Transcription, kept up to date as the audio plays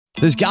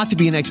There's got to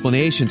be an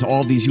explanation to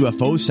all of these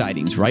UFO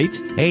sightings, right?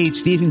 Hey,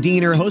 it's Stephen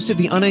Diener, host of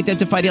the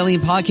Unidentified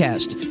Alien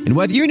Podcast. And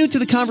whether you're new to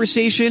the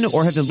conversation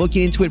or have been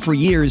looking into it for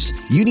years,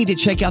 you need to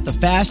check out the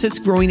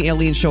fastest growing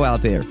alien show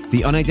out there,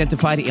 the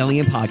Unidentified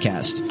Alien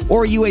Podcast,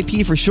 or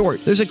UAP for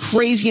short. There's a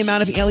crazy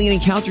amount of alien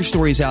encounter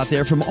stories out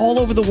there from all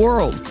over the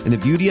world. And the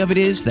beauty of it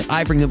is that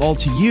I bring them all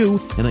to you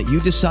and let you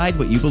decide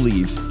what you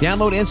believe.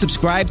 Download and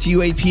subscribe to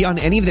UAP on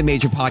any of the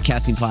major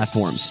podcasting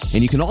platforms.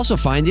 And you can also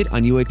find it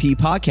on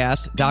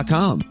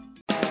UAPpodcast.com.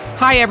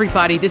 Hi,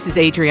 everybody. This is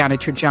Adriana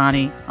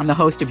Trajani. I'm the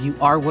host of You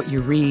Are What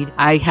You Read.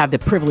 I have the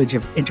privilege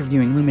of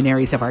interviewing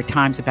luminaries of our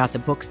times about the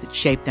books that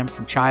shaped them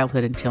from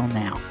childhood until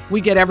now.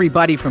 We get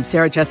everybody from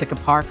Sarah Jessica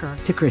Parker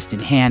to Kristen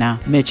Hanna,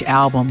 Mitch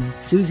Albom,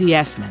 Susie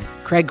Essman,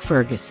 Craig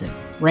Ferguson,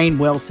 Rainn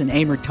Wilson,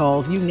 Amor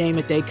Tolls, you name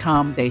it, they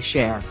come, they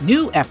share.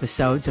 New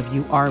episodes of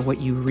You Are What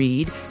You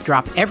Read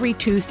drop every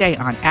Tuesday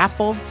on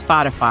Apple,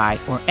 Spotify,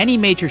 or any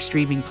major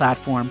streaming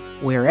platform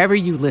wherever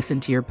you listen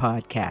to your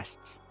podcasts.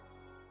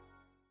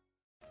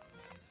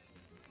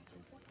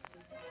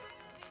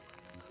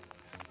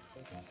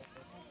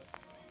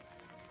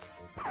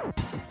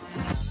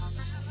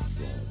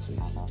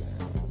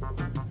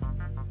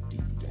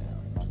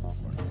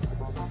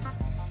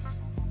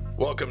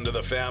 Welcome to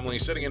the family.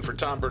 Sitting in for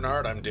Tom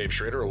Bernard, I'm Dave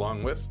Schrader,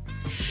 along with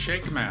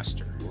Shake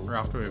Master,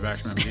 Ralph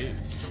Basham MD,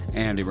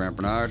 Andy Brant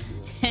Bernard,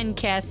 and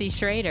Cassie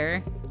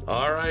Schrader.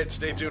 All right,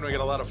 stay tuned. We got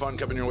a lot of fun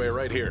coming your way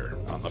right here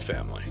on the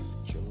family.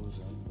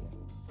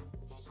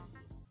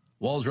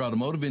 Walser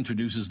Automotive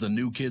introduces the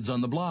new kids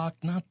on the block,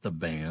 not the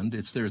band.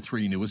 It's their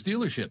 3 newest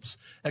dealerships.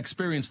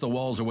 Experience the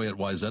Walser way at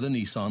Wayzata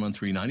Nissan on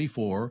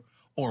 394,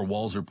 or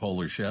Walser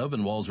Polar Chev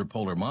and Walser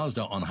Polar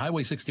Mazda on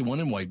Highway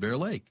 61 in White Bear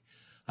Lake.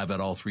 I've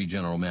had all 3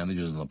 general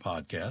managers on the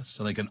podcast,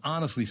 and I can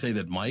honestly say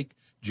that Mike,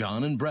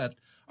 John, and Brett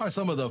are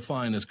some of the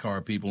finest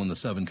car people in the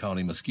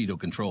 7-county mosquito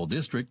control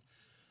district.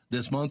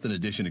 This month, in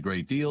addition to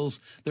great deals,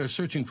 they're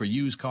searching for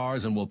used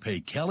cars and will pay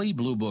Kelly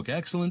Blue Book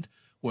Excellent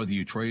whether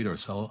you trade or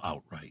sell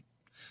outright.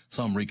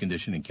 Some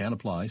reconditioning can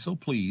apply, so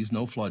please,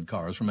 no flood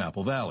cars from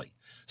Apple Valley.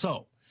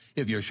 So,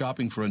 if you're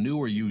shopping for a new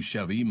or used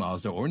Chevy,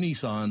 Mazda, or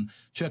Nissan,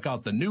 check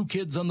out the new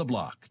kids on the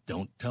block.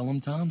 Don't tell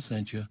them Tom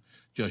sent you.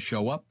 Just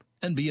show up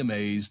and be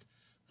amazed.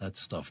 That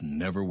stuff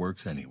never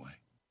works anyway.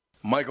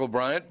 Michael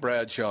Bryant,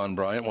 Bradshaw and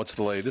Bryant, what's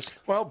the latest?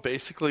 Well,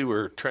 basically,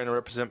 we're trying to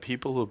represent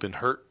people who have been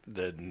hurt,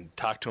 then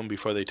talk to them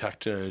before they talk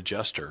to an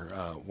adjuster.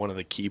 One of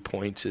the key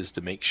points is to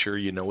make sure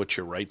you know what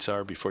your rights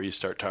are before you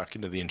start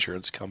talking to the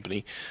insurance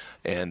company,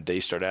 and they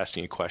start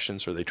asking you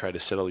questions or they try to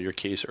settle your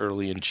case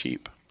early and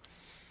cheap.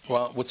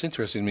 Well, what's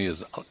interesting to me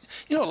is,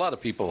 a lot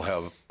of people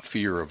have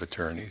fear of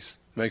attorneys.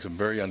 It makes them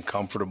very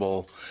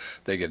uncomfortable.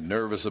 They get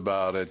nervous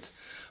about it.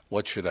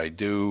 What should I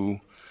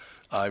do?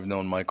 I've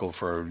known Michael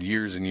for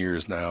years and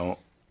years now,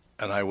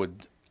 and I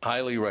would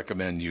highly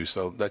recommend you.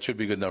 So that should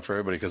be good enough for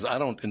everybody, because I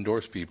don't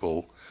endorse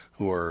people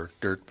who are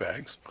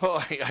dirtbags.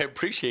 Well, I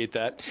appreciate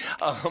that.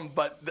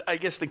 But I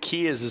guess the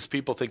key is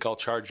people think I'll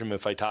charge them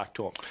if I talk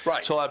to them.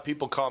 Right. So a lot of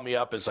people call me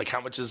up. It's like, how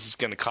much is this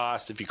going to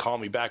cost if you call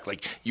me back?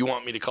 Like, you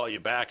want me to call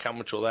you back? How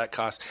much will that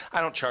cost?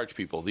 I don't charge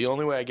people. The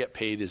only way I get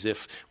paid is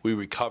if we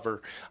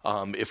recover,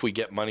 if we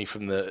get money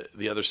from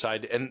the other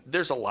side. And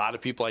there's a lot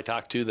of people I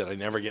talk to that I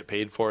never get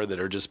paid for that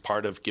are just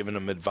part of giving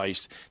them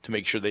advice to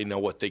make sure they know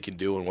what they can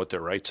do and what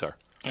their rights are.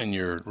 And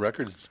your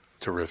record's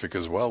terrific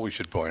as well, we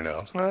should point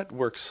out. Well, it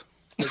works.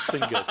 It's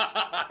been good.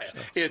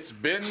 It's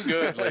been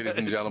good, ladies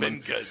and gentlemen.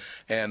 It's been good.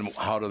 And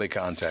how do they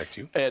contact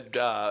you? At,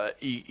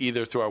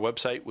 either through our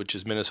website, which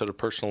is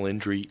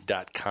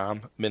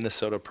minnesotapersonalinjury.com,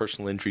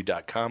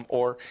 minnesotapersonalinjury.com,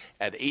 or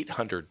at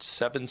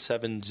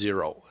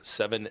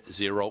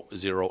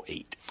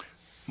 800-770-7008.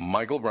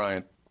 Michael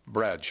Bryant,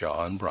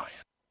 Bradshaw and Bryant.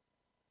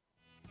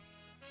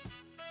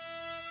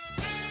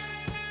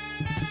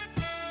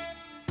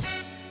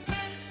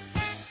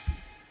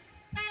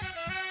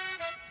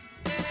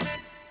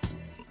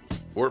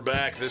 We're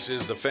back. This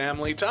is the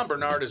family. Tom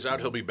Bernard is out.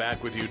 He'll be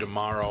back with you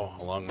tomorrow,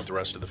 along with the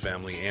rest of the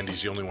family.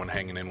 Andy's the only one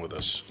hanging in with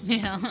us.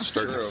 Yeah.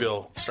 Starting to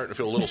feel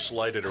a little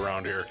slighted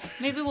around here.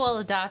 Maybe we'll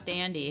adopt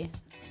Andy.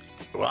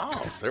 Wow,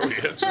 there we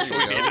go. That's what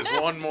we need is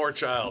one more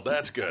child.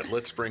 That's good.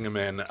 Let's bring him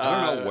in.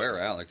 I don't know where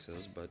Alex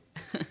is, but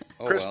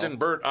Kristen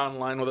Burt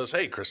online with us.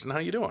 Hey, Kristen, how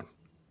you doing?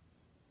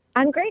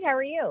 I'm great. How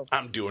are you?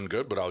 I'm doing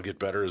good, but I'll get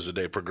better as the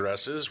day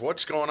progresses.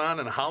 What's going on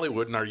in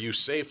Hollywood, and are you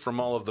safe from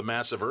all of the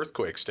massive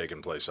earthquakes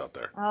taking place out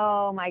there?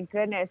 Oh, my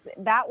goodness.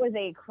 That was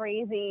a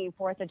crazy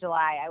 4th of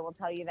July, I will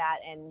tell you that.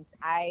 And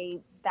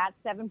that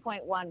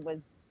 7.1 was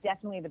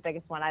definitely the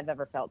biggest one I've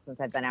ever felt since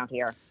I've been out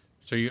here.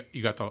 So you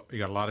got a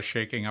lot of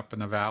shaking up in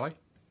the valley?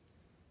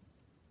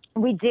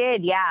 We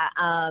did, yeah.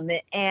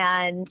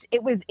 And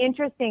it was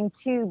interesting,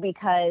 too,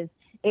 because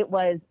it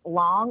was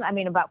long,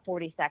 about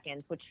 40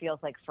 seconds, which feels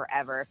like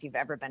forever if you've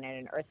ever been in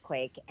an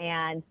earthquake.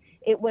 And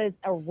it was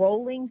a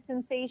rolling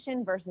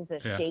sensation versus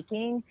a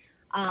shaking.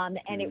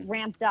 And it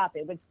ramped up.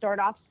 It would start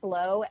off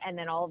slow, and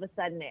then all of a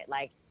sudden it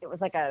was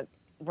like a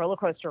roller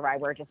coaster ride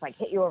where it just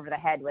hit you over the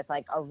head with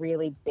a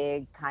really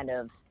big kind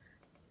of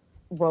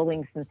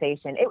rolling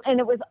sensation. And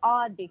it was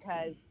odd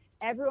because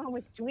everyone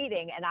was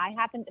tweeting, and I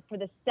happened for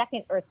the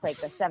second earthquake,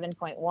 the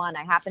 7.1.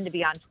 I happened to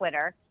be on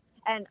Twitter,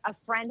 and a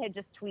friend had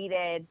just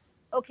tweeted,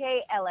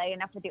 "Okay, LA,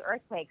 enough with the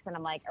earthquakes." And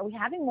I'm like, "Are we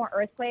having more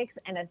earthquakes?"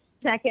 And a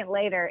second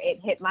later, it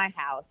hit my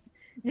house,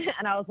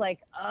 and I was like,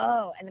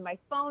 "Oh!" And then my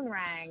phone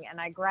rang, and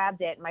I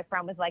grabbed it, and my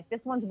friend was like,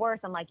 "This one's worse."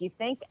 I'm like, "You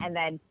think?" And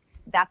then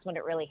that's when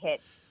it really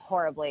hit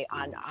horribly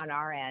on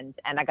our end,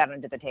 and I got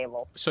under the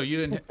table. So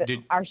you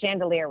didn't? Our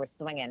chandelier was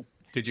swinging.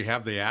 Did you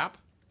have the app?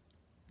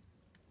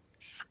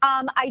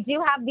 I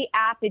do have the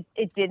app.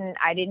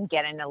 I didn't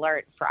get an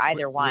alert for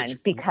either one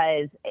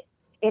because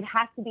it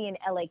has to be in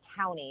LA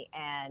County,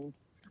 and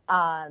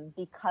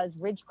because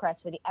Ridgecrest,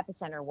 where the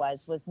epicenter was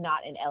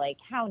not in LA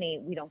County,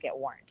 we don't get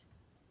warned.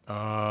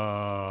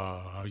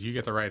 You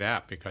get the right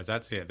app because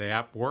that's it. The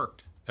app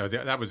worked.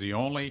 That was the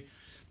only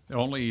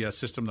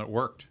system that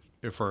worked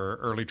for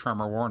early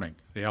tremor warning.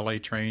 The LA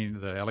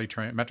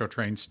Metro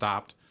train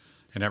stopped,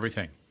 and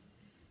everything.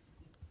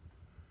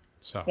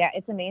 So yeah,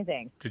 it's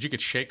amazing. Did you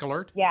get Shake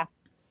Alert? Yeah,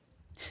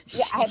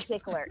 I had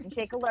Shake Alert. And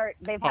Shake Alert,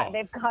 they've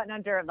gotten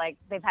under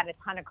they've had a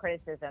ton of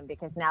criticism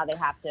because now they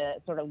have to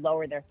sort of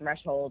lower their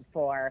threshold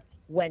for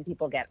when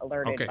people get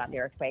alerted about the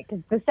earthquake.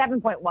 Because the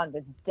 7.1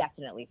 was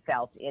definitely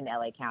felt in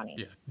LA County.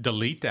 Yeah,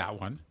 delete that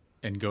one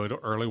and go to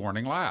Early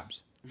Warning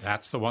Labs.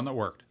 That's the one that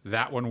worked.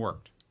 That one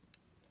worked.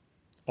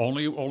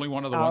 Only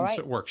one of the ones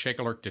that worked. Shake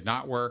Alert did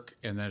not work,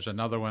 and there's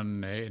another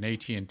one, an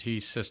AT&T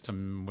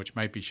system, which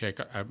might be Shake.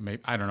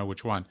 I don't know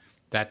which one.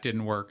 That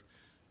didn't work.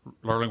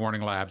 Early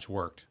Warning Labs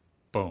worked.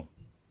 Boom.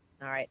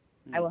 All right.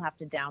 I will have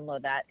to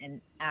download that and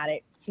add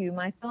it to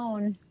my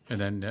phone. And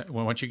then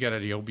once you get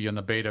it, you'll be in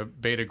the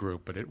beta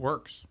group, but it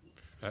works.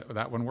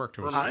 That one worked.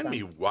 Remind me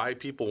why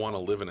people want to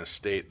live in a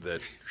state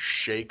that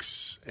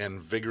shakes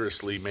and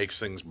vigorously makes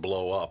things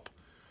blow up.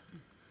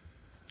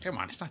 Come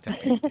on, it's not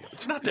that big a deal.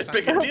 It's not that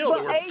big a deal.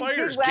 There were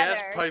fires,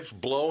 gas pipes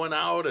blowing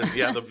out, and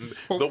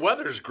the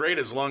weather's great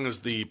as long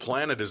as the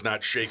planet is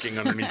not shaking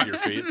underneath your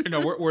feet. You know,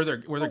 were there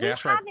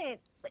gas? Our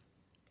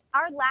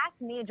last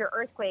major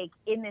earthquake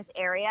in this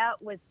area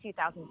was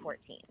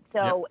 2014,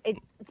 so it's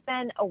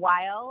been a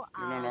while.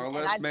 You know what our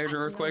last major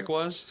earthquake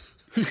was?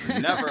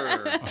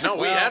 Never. No,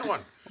 we had one.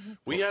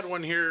 We had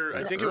one here.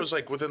 I think it was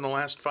like within the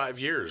last 5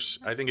 years.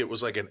 I think it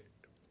was like an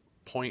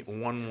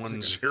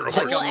 0.110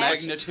 like a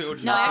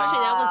magnitude. No, actually,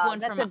 that was one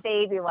that's from a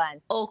baby one.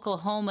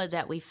 Oklahoma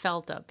that we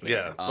felt up here.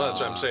 Yeah, that's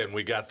what I'm saying.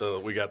 We got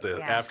the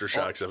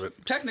aftershocks of it.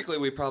 Technically,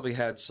 we probably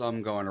had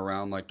some going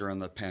around like during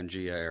the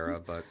Pangea era,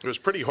 but it was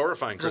pretty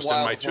horrifying, Kristen.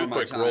 My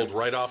toothpick rolled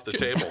right off the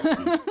table.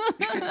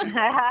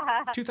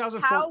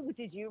 2004. How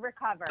did you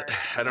recover?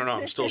 I don't know.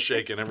 I'm still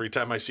shaking. Every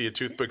time I see a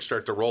toothpick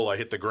start to roll, I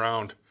hit the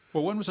ground.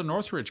 Well, when was the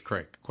Northridge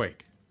quake?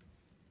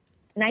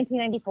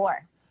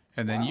 1994.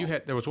 And then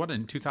there was one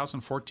in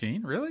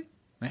 2014? Really?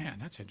 Man,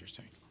 that's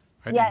interesting.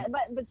 Yeah,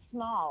 but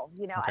small,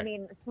 Okay. I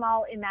mean,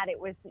 small in that it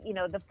was,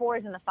 the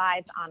 4s and the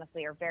 5s,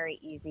 honestly, are very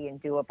easy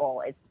and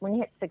doable. It's when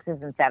you hit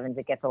 6s and 7s,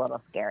 it gets a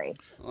little scary.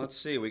 Let's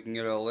see. We can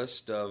get a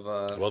list of...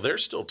 Well, they're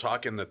still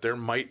talking that there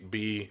might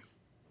be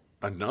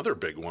another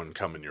big one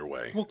coming your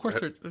way. Well, of course,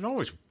 there's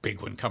always a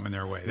big one coming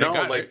their way.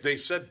 They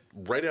said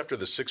right after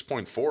the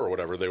 6.4 or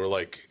whatever, they were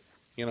like...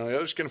 I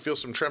was going to feel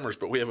some tremors,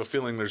 but we have a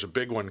feeling there's a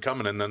big one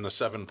coming. And then the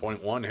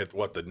 7.1 hit,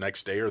 the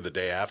next day or the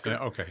day after? Yeah,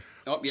 okay.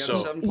 Oh, yeah, the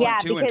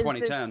 7.2 in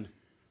 2010.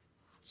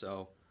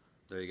 So,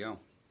 there you go.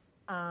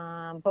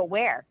 But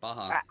where?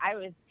 Baja. I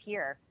was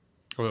here.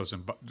 Oh, it was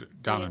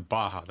down in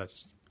Baja.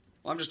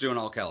 I'm just doing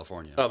all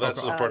California. Oh,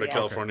 that's the part of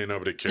California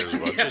nobody cares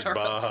about. Just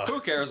Baja.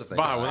 Who cares if they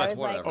Baja, die? well, that's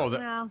whatever.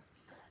 No,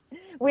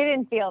 we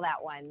didn't feel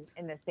that one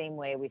in the same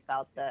way we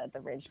felt the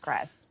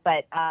Ridgecrest.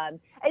 But,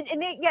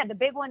 the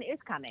big one is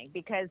coming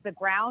because the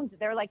ground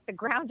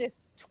is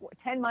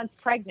 10 months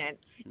pregnant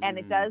and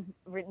it does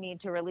need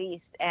to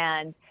release.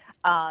 And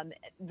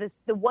the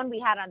one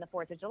we had on the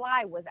 4th of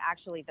July was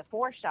actually the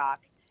foreshock,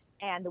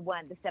 and the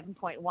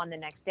 7.1 the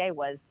next day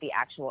was the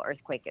actual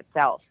earthquake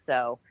itself.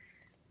 So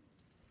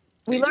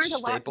we learned a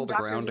lot staple from the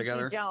Dr. ground Lucy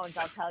together? Jones,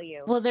 I'll tell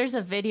you. Well, there's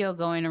a video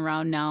going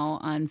around now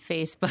on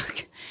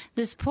Facebook.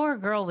 This poor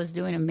girl was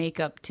doing a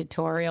makeup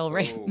tutorial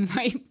right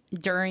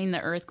during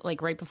the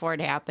earthquake, right before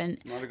it happened.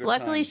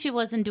 Luckily, she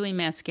wasn't doing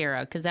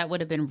mascara because that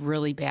would have been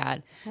really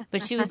bad.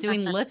 But she was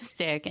doing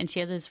lipstick, and she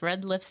had this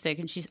red lipstick,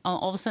 and she's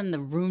all of a sudden the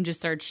room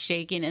just starts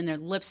shaking, and their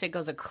lipstick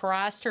goes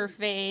across her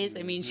face.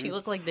 I mean, she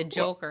looked like the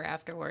Joker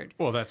afterward.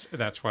 Well,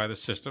 that's why the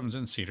system's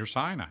in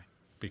Cedars-Sinai,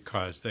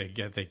 because they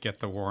get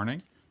the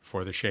warning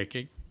for the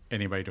shaking.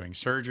 Anybody doing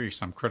surgery,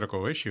 some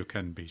critical issue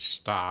can be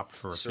stopped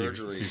for a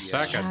few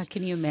seconds. Yeah,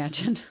 can you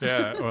imagine?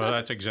 Yeah, well,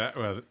 that's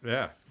exactly. Well,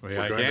 yeah, We're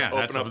going to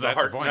open up the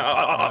heart.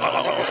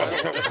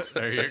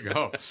 There you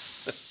go.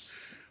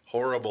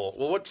 Horrible.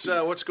 Well,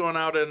 what's going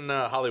out in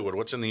Hollywood?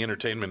 What's in the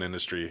entertainment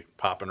industry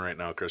popping right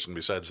now, Kristen?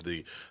 Besides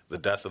the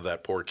death of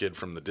that poor kid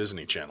from the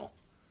Disney Channel.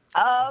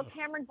 Oh,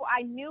 Cameron!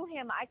 I knew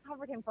him. I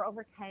covered him for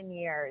over 10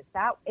 years.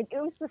 It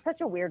was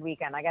such a weird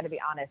weekend. I got to be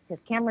honest,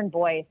 because Cameron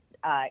Boyce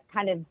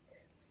kind of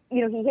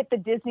you know, he hit the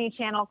Disney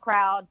Channel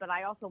crowd, but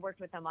I also worked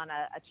with him on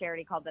a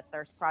charity called the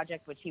Thirst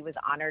Project, which he was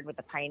honored with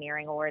the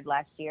Pioneering Award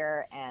last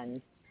year.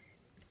 And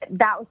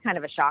that was kind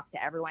of a shock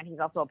to everyone. He's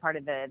also a part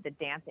of the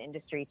dance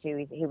industry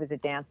too. He was a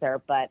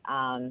dancer, but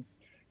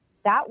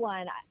that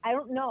one, I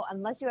don't know,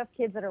 unless you have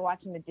kids that are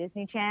watching the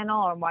Disney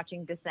Channel or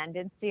watching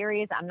Descendants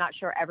series, I'm not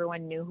sure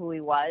everyone knew who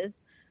he was,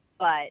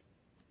 but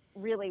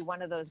really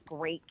one of those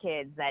great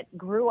kids that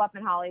grew up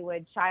in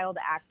Hollywood, child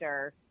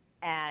actor,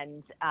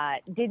 and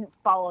didn't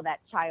follow that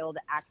child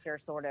actor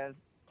sort of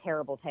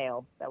terrible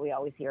tale that we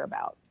always hear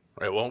about.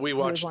 Right. Well, we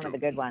watched one of the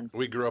good ones.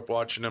 We grew up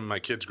watching him. My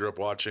kids grew up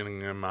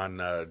watching him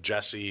on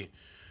Jesse,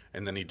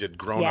 and then he did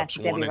Grown Ups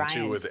 1 and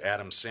 2 with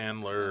Adam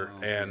Sandler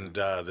and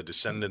the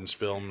Descendants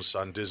films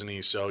on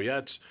Disney. So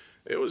yeah,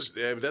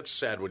 that's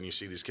sad when you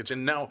see these kids.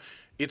 And now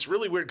it's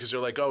really weird because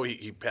they're like, oh,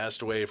 he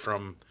passed away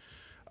from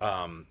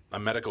a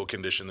medical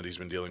condition that he's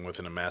been dealing with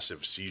in a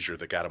massive seizure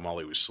that got him while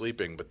he was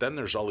sleeping. But then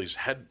there's all these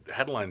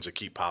headlines that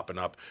keep popping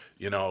up.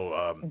 You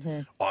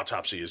know,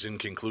 autopsy is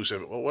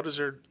inconclusive. Well, what is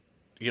there?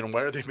 You know,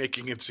 why are they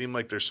making it seem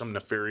like there's some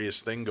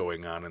nefarious thing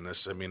going on in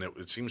this? I mean,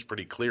 it seems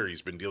pretty clear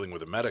he's been dealing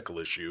with a medical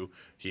issue.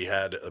 He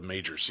had a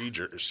major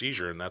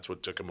seizure, and that's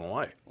what took him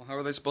away. Well, how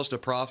are they supposed to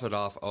profit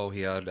off,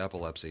 he had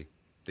epilepsy,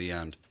 the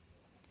end?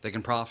 They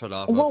can profit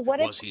off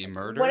was he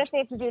murdered? What if they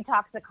have to do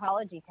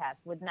toxicology tests?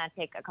 Wouldn't that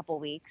take a couple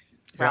weeks?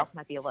 Ralph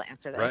might be able to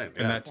answer that. Right,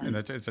 yeah.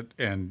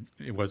 And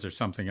was there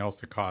something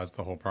else that caused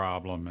the whole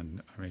problem?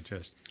 And I mean,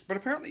 But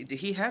apparently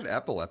he had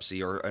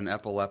epilepsy or an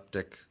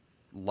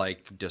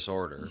epileptic-like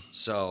disorder.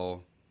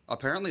 So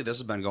apparently this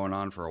has been going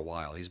on for a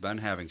while. He's been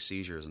having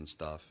seizures and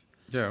stuff.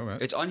 Yeah,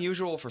 it's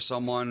unusual for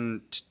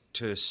someone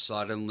to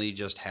suddenly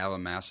just have a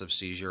massive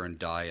seizure and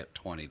die at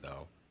 20,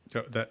 though.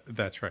 So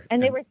that's right.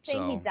 And they were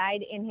saying he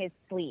died in his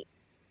sleep.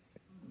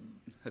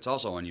 It's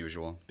also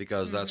unusual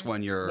because that's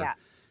when you're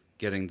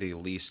getting the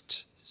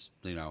least,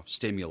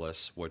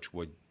 stimulus, which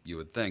you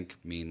would think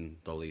mean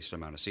the least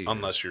amount of seizures.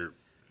 Unless you're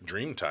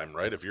dream time,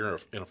 right? If you're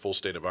in a full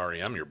state of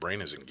REM, your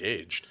brain is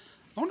engaged.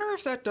 I wonder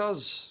if that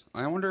does.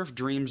 I wonder if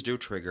dreams do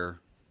trigger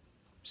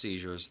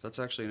seizures. That's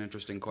actually an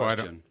interesting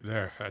question.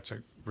 That's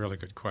a really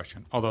good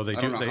question. Although they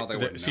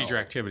the seizure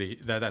activity,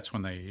 that's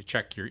when they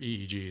check your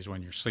EEGs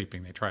when you're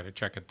sleeping. They try to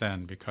check it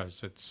then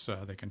because it's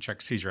they can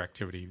check seizure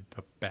activity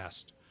the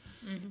best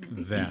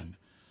then.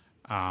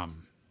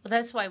 Well,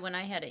 that's why when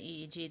I had an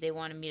EEG, they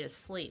wanted me to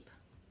sleep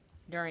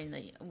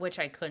which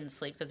I couldn't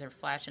sleep because they're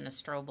flashing a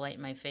strobe light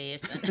in my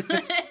face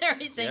and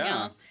everything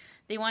else.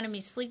 They wanted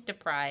me sleep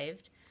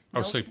deprived.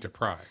 Sleep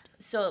deprived.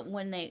 So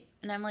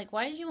and I'm like,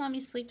 why did you want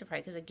me sleep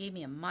deprived? Because it gave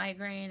me a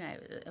migraine.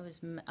 It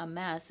was a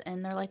mess.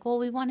 And they're like, well,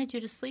 we wanted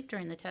you to sleep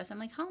during the test. I'm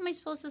like, how am I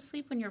supposed to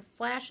sleep when you're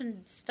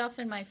flashing stuff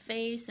in my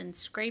face and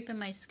scraping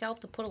my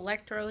scalp to put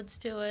electrodes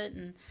to it?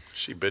 And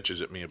she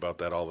bitches at me about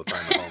that all the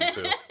time at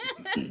home,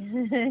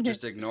 too.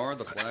 Just ignore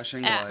the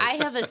flashing lights. I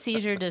have a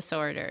seizure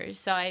disorder.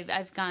 So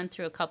I've gone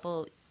through a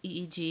couple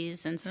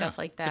EEGs and stuff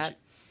like that.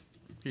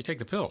 You take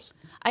the pills.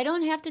 I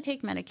don't have to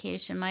take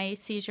medication. My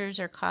seizures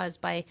are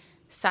caused by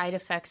side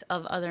effects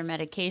of other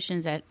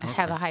medications that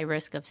have a high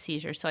risk of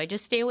seizure. So I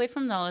just stay away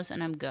from those,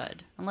 and I'm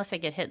good. Unless I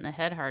get hit in the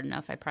head hard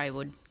enough, I probably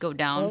would go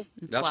down.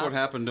 That's what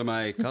happened to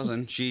my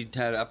cousin. She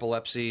had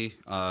epilepsy,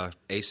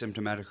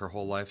 asymptomatic her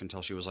whole life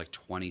until she was like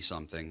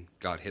 20-something.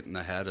 Got hit in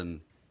the head,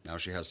 and now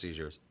she has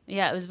seizures.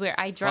 Yeah, it was weird.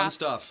 Fun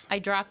stuff. I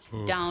dropped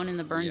down in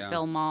the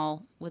Burnsville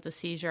Mall with a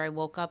seizure. I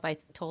woke up. I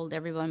told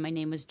everyone my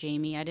name was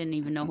Jamie. I didn't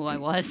even know who I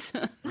was.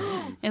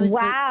 It was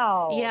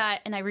wow. Yeah,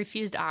 and I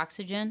refused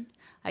oxygen.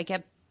 I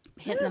kept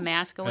hitting the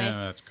mask away.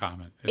 Yeah, that's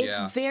common.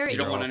 It's very. You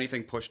don't want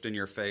anything pushed in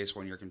your face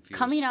when you're confused.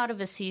 Coming out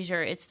of a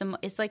seizure, it's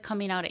like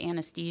coming out of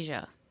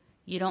anesthesia.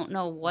 You don't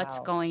know what's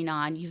going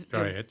on.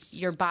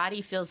 Your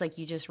body feels like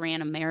you just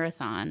ran a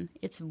marathon.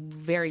 It's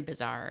very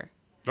bizarre.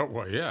 Oh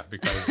well, yeah,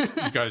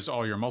 because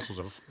all your muscles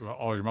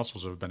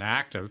have been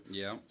active,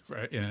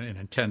 in an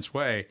intense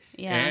way,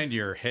 and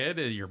your head,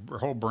 your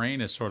whole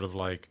brain is sort of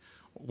like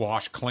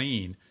washed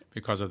clean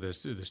because of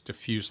this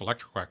diffuse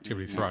electrical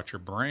activity throughout your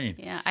brain.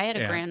 Yeah, I had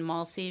a grand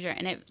mal seizure,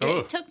 and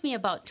it took me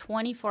about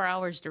 24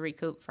 hours to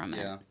recoup from it.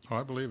 Yeah. Oh,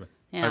 I believe it.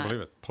 Yeah. I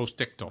believe it.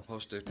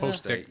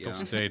 Postictal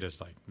state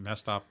is like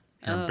messed up.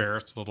 You're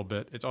embarrassed a little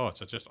bit. It's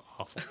just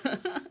awful.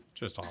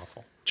 Just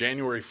awful.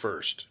 January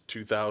 1st,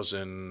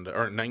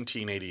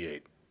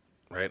 1988,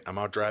 right? I'm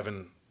out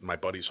driving my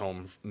buddies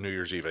home New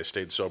Year's Eve. I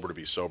stayed sober to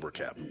be sober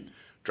cap.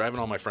 Driving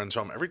all my friends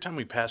home. Every time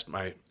we passed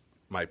my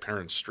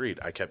parents' street,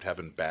 I kept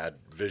having bad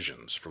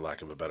visions, for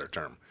lack of a better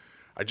term.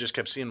 I just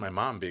kept seeing my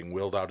mom being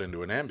wheeled out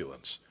into an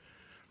ambulance.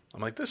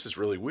 I'm like, this is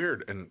really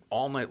weird. And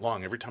all night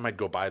long, every time I'd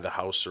go by the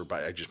house or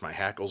my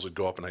hackles would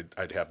go up and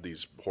I'd have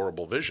these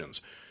horrible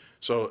visions.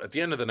 So at the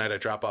end of the night, I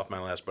drop off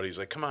my last buddy. He's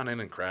like, come on in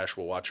and crash.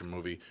 We'll watch a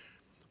movie.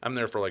 I'm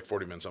there for like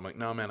 40 minutes. I'm like,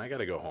 no, man, I got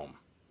to go home.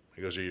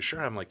 He goes, are you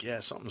sure? I'm like, yeah,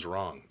 something's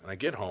wrong. And I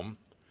get home,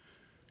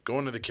 go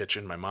into the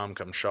kitchen. My mom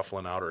comes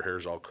shuffling out. Her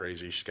hair's all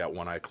crazy. She's got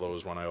one eye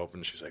closed, one eye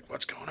open. She's like,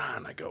 what's going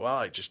on? I go, well,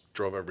 I just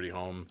drove everybody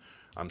home.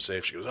 I'm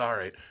safe. She goes, all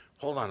right,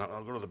 hold on.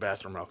 I'll go to the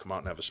bathroom. I'll come out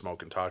and have a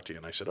smoke and talk to you.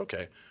 And I said,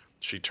 okay.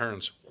 She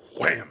turns,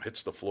 wham,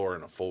 hits the floor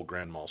in a full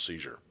grand mal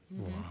seizure.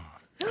 Wow.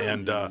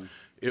 And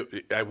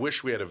I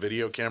wish we had a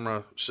video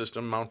camera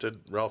system mounted.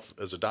 Ralph,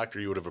 as a doctor,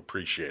 you would have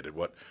appreciated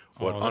what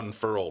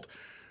unfurled.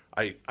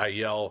 I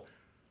yell,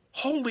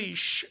 holy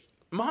shit,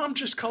 Mom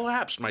just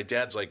collapsed. My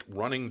dad's like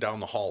running down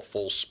the hall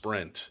full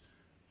sprint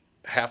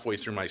halfway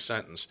through my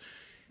sentence.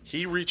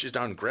 He reaches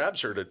down and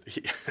grabs her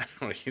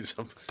he's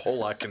a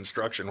Polak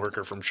construction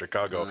worker from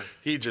Chicago.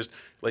 He just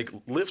like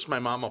lifts my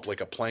mom up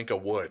like a plank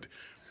of wood.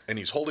 And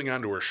he's holding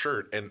onto her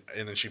shirt, and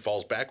then she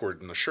falls backward,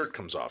 and the shirt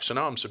comes off. So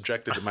now I'm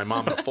subjected to my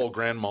mom in a full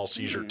grand mal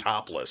seizure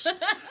topless.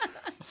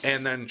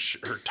 And then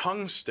her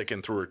tongue's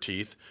sticking through her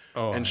teeth,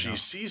 and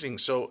she's seizing.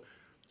 So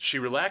she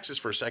relaxes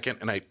for a second,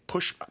 and I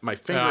push my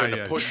finger in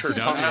to push her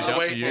tongue out of the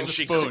way.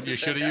 And you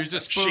should have used a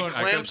spoon. She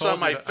clamps on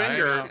my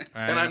finger,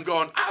 and I'm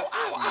going, ow,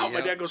 ow, ow. Yep.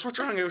 My dad goes, what's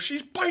wrong? I go,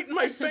 she's biting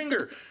my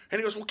finger. And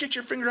he goes, well, get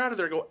your finger out of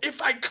there. I go,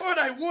 if I could,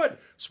 I would.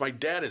 So my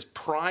dad is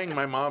prying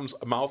my mom's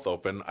mouth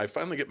open. I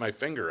finally get my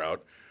finger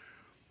out.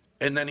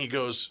 And then he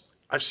goes,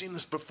 I've seen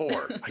this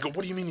before. I go,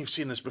 what do you mean you've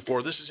seen this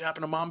before? This has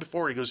happened to Mom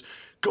before. He goes,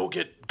 go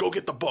get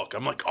the book.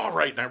 I'm like, all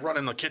right. And I run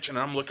in the kitchen,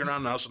 and I'm looking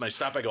around the house, and I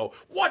stop. I go,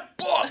 what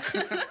book?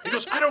 He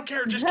goes, I don't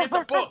care. Just get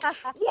the book.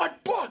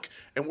 What book?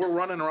 And we're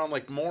running around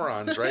like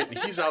morons, right? And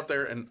he's out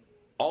there, and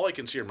all I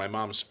can see are my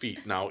mom's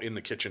feet now in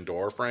the kitchen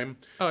door frame,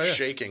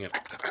 shaking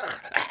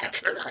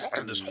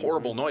and this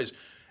horrible noise.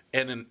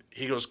 And then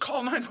he goes,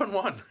 call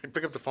 911. I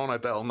pick up the phone. I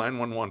dial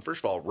 911.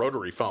 First of all,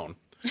 rotary phone.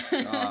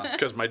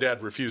 Because my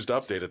dad refused to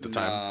update at the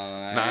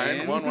time.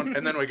 911.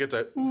 And then we get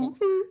that,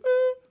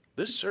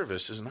 this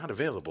service is not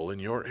available in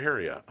your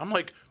area. I'm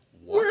like,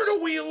 where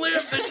do we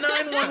live that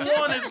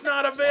 911 is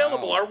not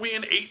available? Wow. Are we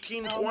in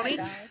 1820?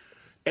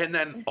 And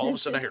then all of a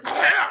sudden I hear,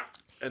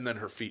 and then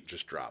her feet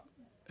just drop.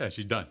 Yeah,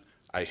 she's done.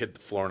 I hit the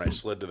floor and I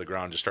slid to the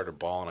ground, just started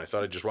bawling. I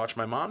thought I'd just watch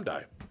my mom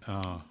die.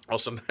 All of a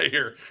sudden I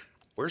hear,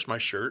 where's my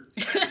shirt?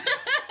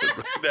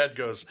 My dad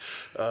goes,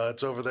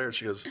 it's over there. And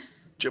she goes,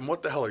 Jim,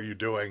 what the hell are you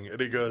doing? And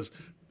he goes,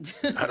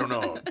 I don't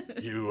know.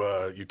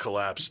 You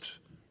collapsed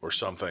or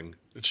something.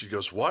 And she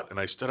goes, what? And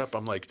I stood up.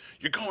 I'm like,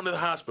 you're going to the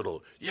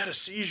hospital. You had a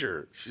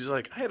seizure. She's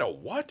like, I had a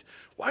what?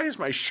 Why is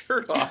my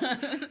shirt off?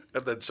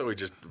 And then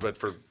but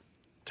for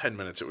 10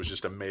 minutes, it was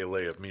just a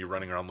melee of me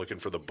running around looking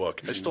for the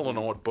book. I still don't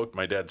know what book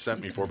my dad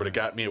sent me for, but it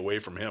got me away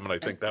from him, and I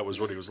think that was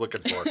what he was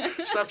looking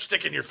for. Stop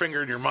sticking your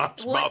finger in your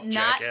mom's mouth,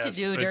 jackass. What not to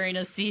do during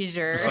a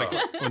seizure. It's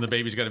like when the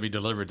baby's going to be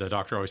delivered, the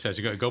doctor always says,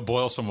 you go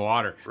boil some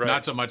water. Right.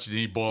 Not so much you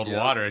need boiled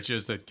water, it's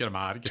just that get them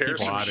out. Tear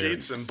some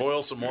sheets and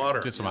boil some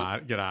water. Get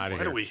out of here.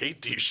 Why do we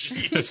hate these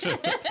sheets?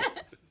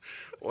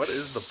 What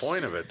is the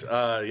point of it?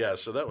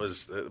 So that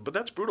was, but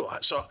that's brutal.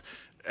 So,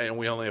 and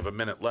we only have a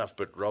minute left,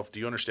 but Ralph, do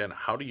you understand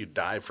how do you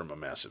die from a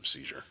massive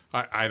seizure?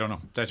 I don't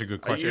know. That's a good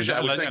question. I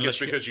would think it's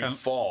because you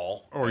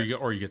fall. Or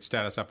you get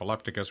status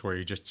epilepticus where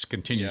you just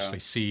continuously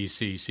see.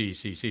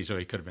 So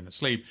he could have been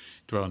asleep,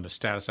 dwell into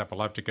status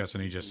epilepticus,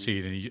 and he just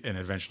sees, and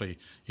eventually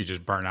you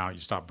just burn out, you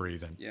stop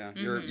breathing. Yeah,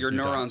 your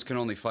neurons can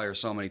only fire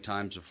so many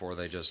times before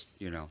they just,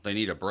 they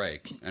need a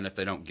break. And if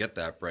they don't get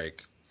that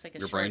break, like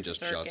your brain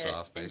just shuts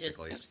off,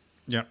 basically.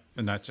 Yeah,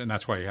 and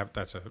that's why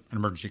that's an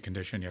emergency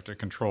condition. You have to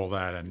control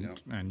that,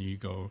 and you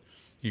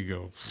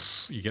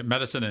get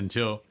medicine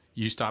until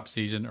you stop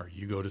seizing or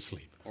you go to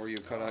sleep, or you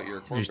cut out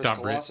your corpus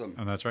callosum.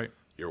 And that's right.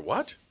 Your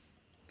what?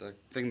 The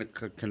thing that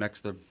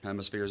connects the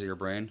hemispheres of your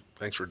brain.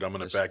 Thanks for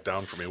dumbing it back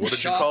down for me. What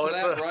did you call it?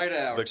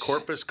 The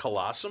corpus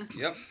callosum.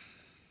 Yep.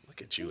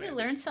 Look at you, Andy.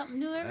 Learn something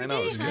new every day. I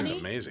know this guy's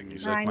amazing.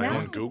 He's like my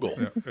own Google.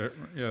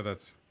 Yeah,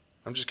 that's.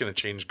 I'm just going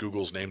to change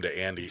Google's name to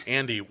Andy.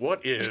 Andy,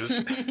 what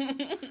is?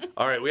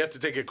 All right, we have to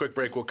take a quick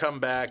break. We'll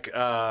come back.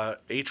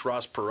 H.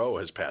 Ross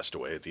Perot has passed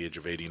away at the age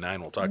of 89.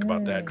 We'll talk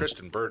about that.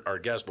 Kristen Burt, our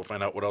guest, we'll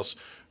find out what else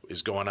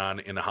is going on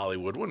in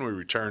Hollywood when we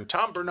return.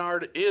 Tom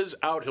Bernard is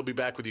out. He'll be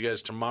back with you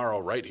guys tomorrow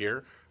right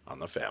here on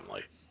The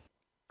Family.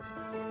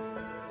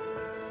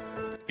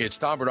 It's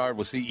Tom Bernard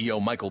with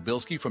CEO Michael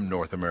Bilski from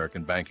North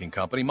American Banking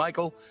Company.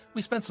 Michael,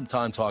 we spent some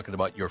time talking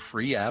about your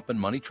free app and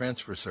money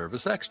transfer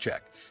service, XCheck,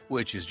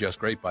 which is just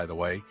great, by the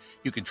way.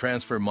 You can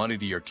transfer money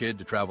to your kid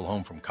to travel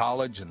home from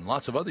college and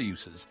lots of other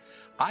uses.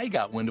 I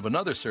got wind of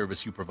another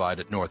service you provide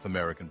at North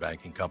American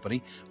Banking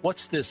Company.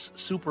 What's this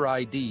Super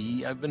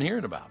ID I've been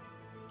hearing about?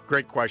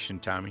 Great question,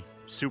 Tommy.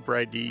 Super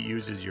ID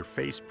uses your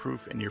face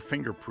proof and your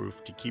finger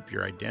proof to keep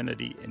your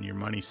identity and your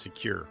money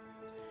secure.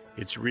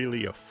 It's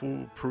really a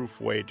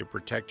foolproof way to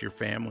protect your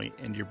family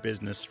and your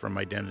business from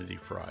identity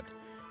fraud.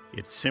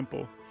 It's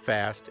simple,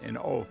 fast, and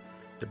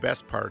the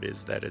best part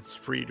is that it's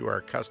free to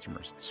our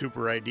customers.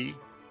 Super ID,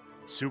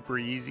 super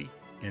easy,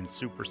 and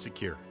super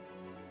secure.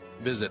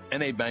 Visit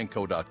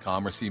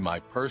nabankco.com or see my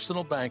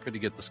personal banker to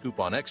get the scoop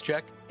on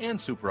XCheck and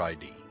Super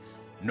ID.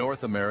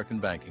 North American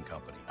Banking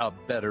Company, a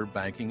better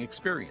banking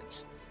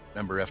experience.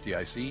 Member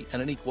FDIC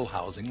and an equal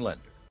housing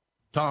lender.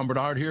 Tom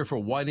Bernard here for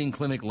Whiting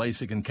Clinic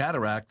LASIK and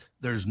Cataract.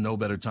 There's no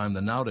better time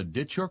than now to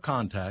ditch your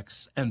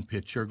contacts and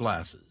pitch your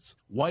glasses.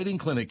 Whiting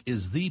Clinic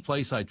is the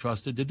place I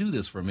trusted to do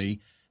this for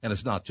me, and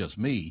it's not just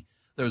me.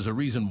 There's a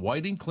reason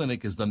Whiting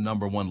Clinic is the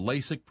 #1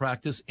 LASIK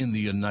practice in the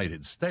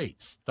United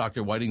States.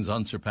 Dr. Whiting's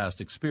unsurpassed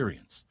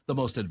experience, the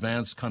most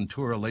advanced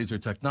Contura laser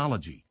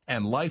technology,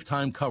 and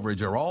lifetime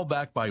coverage are all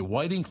backed by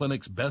Whiting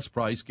Clinic's best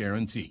price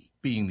guarantee.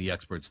 Being the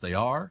experts they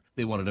are,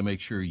 they wanted to make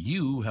sure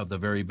you have the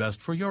very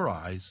best for your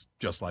eyes,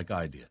 just like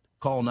I did.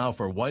 Call now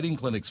for Whiting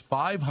Clinic's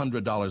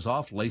 $500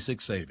 off LASIK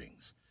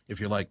savings. If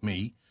you're like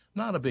me,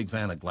 not a big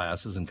fan of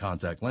glasses and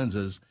contact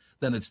lenses,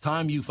 then it's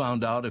time you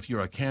found out if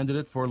you're a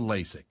candidate for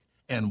LASIK.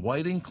 And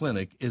Whiting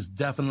Clinic is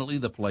definitely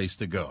the place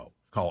to go.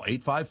 Call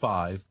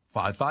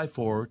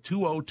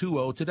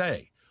 855-554-2020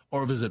 today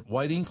or visit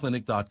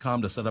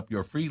whitingclinic.com to set up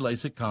your free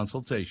LASIK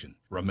consultation.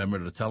 Remember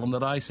to tell them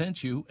that I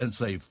sent you and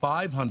save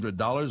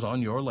 $500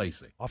 on your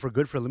LASIK. Offer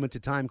good for a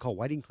limited time. Call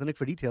Whiting Clinic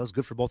for details.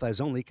 Good for both eyes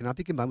only. Cannot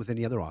be combined with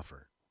any other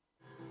offer.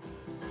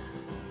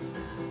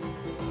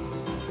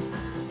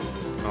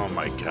 Oh,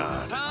 my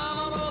God.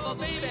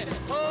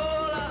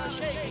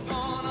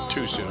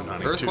 Too soon,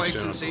 honey. Earthquakes Too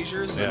soon. and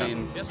seizures? Yeah. I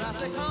mean...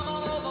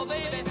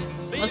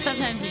 Well,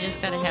 sometimes you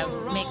just got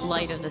to make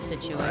light of the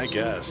situation. I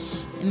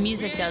guess. And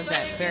music does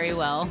that very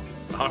well.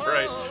 All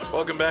right.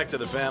 Welcome back to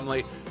the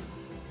family.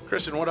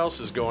 Kristen, what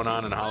else is going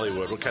on in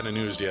Hollywood? What kind of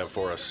news do you have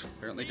for us?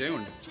 Apparently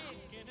Dune.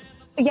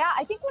 Yeah,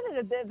 I think one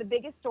of the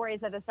biggest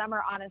stories of the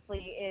summer,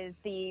 honestly, is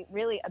the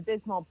really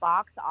abysmal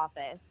box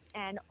office.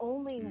 And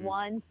only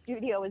one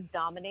studio is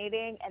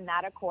dominating, and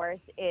that, of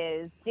course,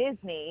 is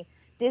Disney.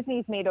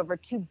 Disney's made over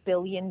 $2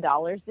 billion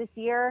this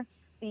year.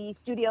 The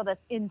studio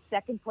that's in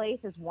second place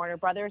is Warner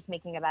Brothers,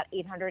 making about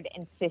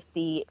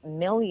 $850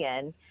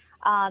 million.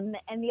 And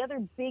the other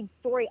big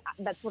story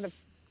that sort of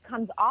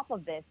comes off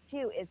of this,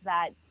 too, is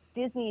that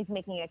Disney is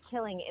making a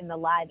killing in the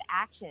live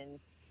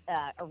action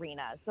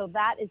arena. So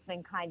that has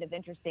been kind of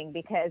interesting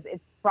because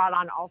it's brought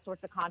on all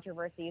sorts of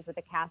controversies with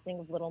the casting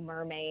of Little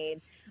Mermaid.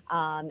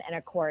 And,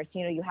 of course,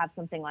 you have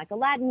something like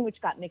Aladdin,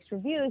 which got mixed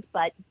reviews,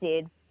 but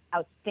did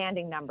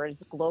outstanding numbers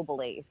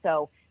globally.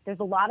 So there's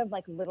a lot of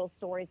little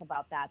stories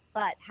about that.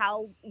 But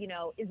how,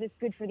 is this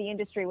good for the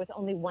industry with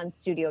only one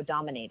studio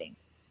dominating?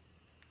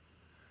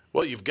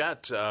 Well, you've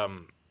got,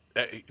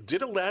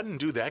 did Aladdin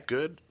do that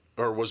good?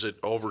 Or was it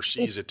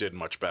overseas it did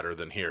much better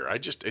than here?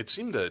 It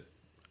seemed that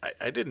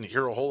I didn't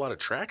hear a whole lot of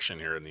traction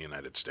here in the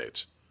United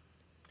States.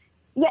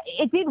 Yeah,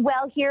 it did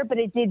well here, but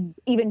it did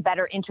even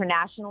better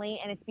internationally,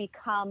 and it's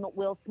become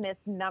Will Smith's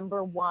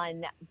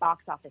 #1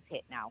 box office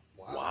hit now.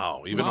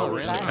 Wow. Even over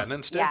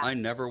Independence Day? Yeah. I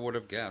never would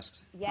have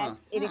guessed. Yes,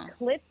 it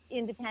eclipsed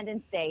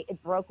Independence Day.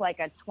 It broke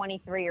a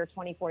 23 or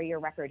 24-year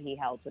record he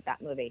held with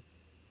that movie.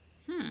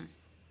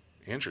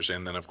 Interesting.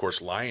 And then, of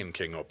course, Lion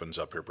King opens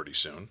up here pretty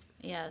soon.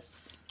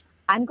 Yes.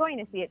 I'm going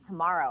to see it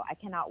tomorrow. I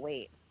cannot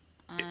wait.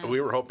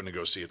 We were hoping to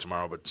go see it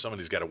tomorrow, but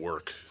somebody's got to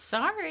work.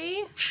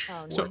 Sorry.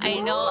 Oh, So-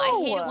 I know.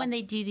 I hate it when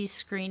they do these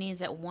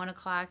screenings at 1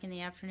 o'clock in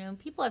the afternoon.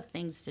 People have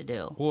things to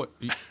do. What?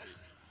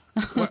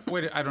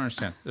 Wait, I don't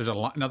understand. There's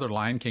another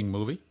Lion King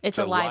movie? It's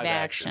a live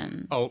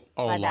action. Oh,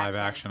 live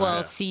action.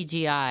 Well,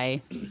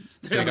 CGI.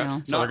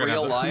 Not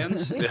real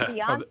lions? With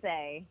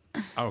Beyonce.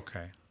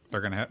 Okay.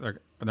 They're not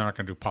going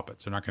to do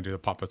puppets. They're not going to do the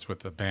puppets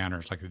with the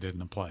banners like they did in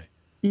the play.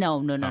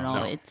 No.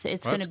 no. It's Well,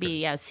 going to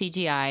be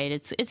CGI.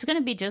 It's going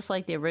to be just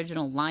like the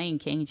original Lion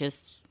King,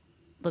 just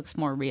looks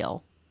more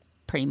real,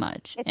 pretty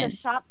much. It's a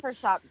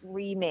shot-for-shot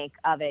remake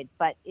of it,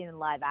 but in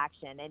live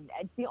action. And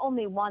it's the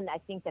only one I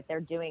think that they're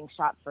doing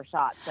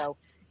shot-for-shot. So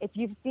if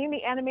you've seen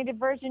the animated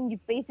version,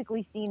 you've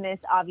basically seen this.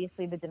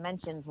 Obviously, the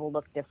dimensions will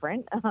look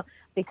different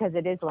because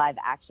it is live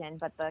action,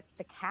 but the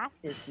cast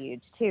is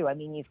huge, too. I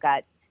mean, you've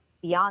got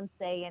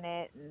Beyonce in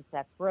it and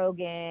Seth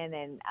Rogen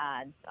and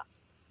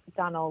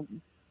Donald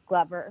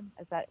Glover.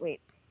 Is that,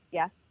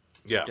 yeah?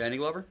 Yeah. Danny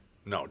Glover?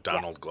 No,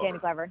 Donald Glover. Danny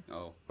Glover.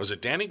 Oh. Was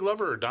it Danny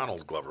Glover or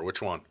Donald Glover? Which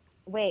one?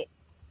 Wait,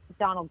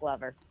 Donald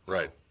Glover.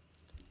 Right.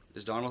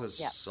 Is Donald his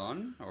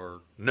son,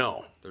 or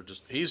no? They're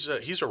just he's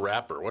a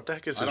rapper. What the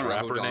heck is I his don't know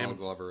rapper who name? Donald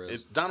Glover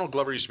is. Donald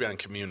Glover used to be on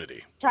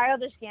Community.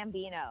 Childish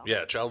Gambino.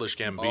 Yeah, Childish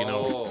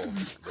Gambino,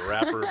 the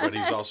rapper, but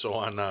he's also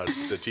on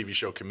the TV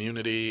show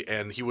Community,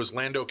 and he was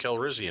Lando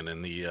Calrissian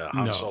in the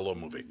Han Solo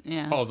movie.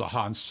 Yeah. Oh, the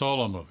Han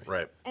Solo movie.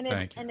 Right. And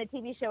the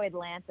TV show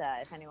Atlanta,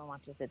 if anyone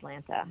watches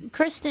Atlanta.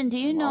 Kristen, do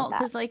you know, that.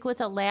 because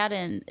with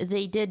Aladdin,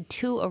 they did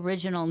 2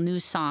 original new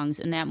songs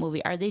in that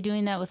movie. Are they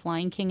doing that with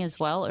Lion King as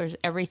well, or is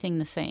everything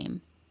the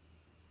same?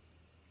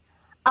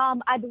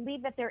 I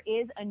believe that there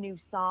is a new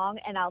song,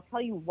 and I'll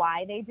tell you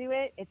why they do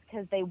it. It's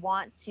because they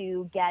want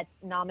to get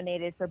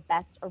nominated for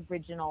Best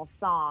Original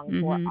Song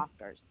for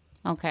Oscars.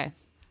 Okay.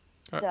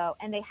 So,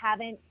 and they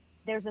haven't.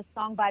 There's a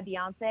song by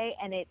Beyonce,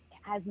 and it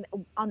has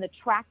on the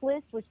track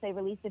list, which they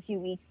released a few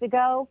weeks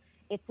ago.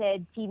 It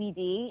said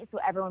TBD, so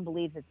everyone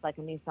believes it's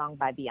a new song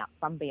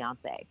from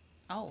Beyonce.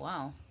 Oh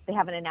wow! They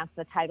haven't announced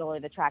the title or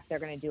the track. They're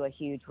going to do a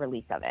huge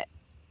release of it.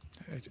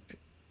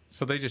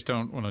 So they just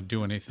don't want to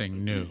do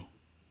anything new.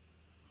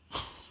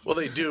 Well,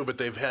 they do, but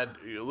they've had.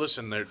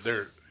 Listen,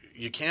 they're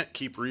you can't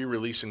keep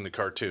re-releasing the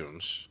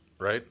cartoons,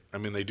 right? I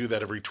mean, they do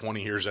that every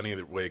 20 years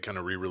anyway. Kind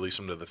of re-release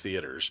them to the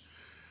theaters.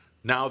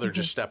 Now they're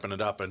just stepping it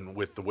up, and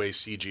with the way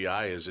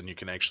CGI is, and you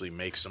can actually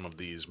make some of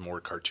these more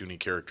cartoony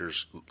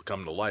characters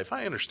come to life.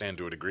 I understand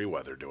to a degree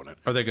why they're doing it.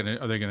 Are they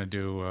gonna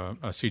do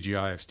a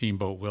CGI of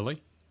Steamboat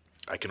Willie?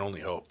 I can only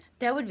hope.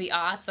 That would be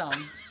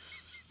awesome.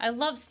 I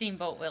love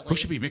Steamboat Willie. Who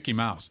should be Mickey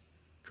Mouse?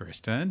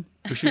 Kristen?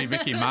 Who should be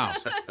Mickey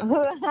Mouse?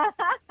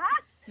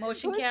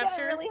 Motion Who's capture.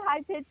 got a really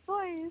high pitched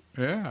voice.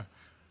 Yeah.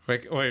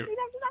 Wait. We'd have to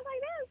talk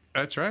like this.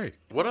 That's right.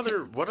 What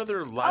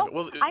other live?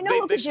 Well, I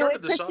know who they could do started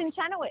it. this Kristen off.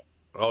 Chenoweth.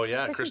 Oh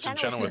yeah, Kristen Kristen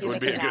Chenoweth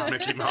Chenoweth would be a good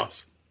Mickey Mickey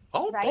Mouse.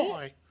 Oh Right?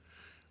 boy.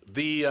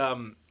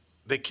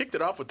 They kicked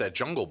it off with that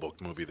Jungle Book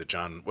movie that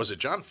Jon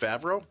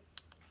Favreau?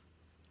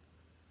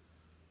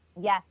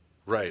 Yes.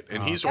 Right,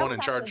 and he's the one in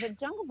charge. The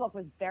Jungle Book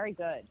was very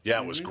good.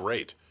 Yeah, it was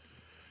great.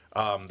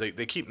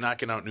 They keep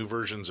knocking out new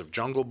versions of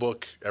Jungle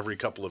Book every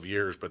couple of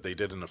years, but they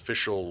did an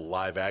official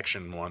live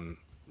action one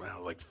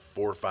like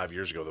 4 or 5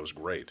 years ago that was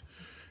great.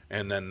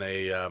 And then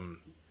they,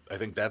 I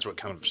think that's what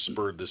kind of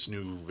spurred this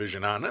new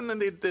vision on. And then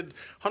they did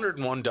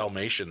 101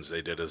 Dalmatians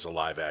they did as a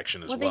live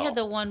action as well. Well, they had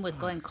the one with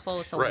Glenn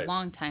Close a Right.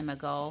 long time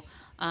ago.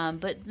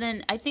 But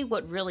then I think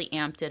what really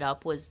amped it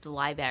up was the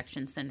live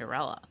action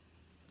Cinderella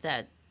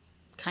that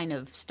kind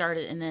of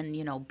started, and then,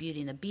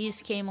 Beauty and the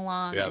Beast came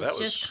along. Yeah, and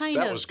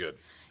that was good.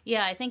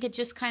 Yeah, I think it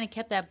just kind of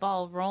kept that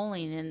ball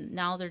rolling, and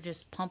now they're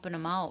just pumping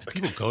them out.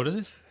 People go to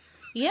this?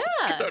 Yeah.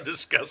 How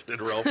disgusted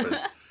Ralph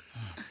is.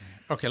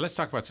 Okay, let's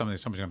talk about something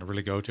somebody's going to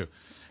really go to.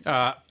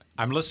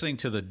 I'm listening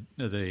to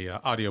the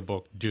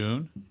audiobook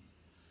Dune,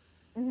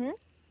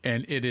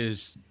 and it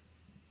is,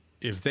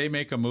 if they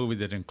make a movie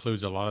that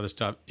includes a lot of the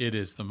stuff, it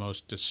is the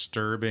most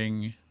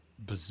disturbing,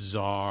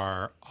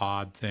 bizarre,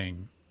 odd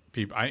thing.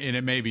 And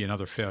it may be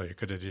another failure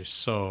because it is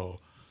so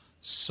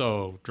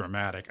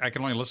dramatic. I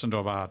can only listen to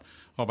about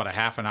a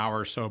half an hour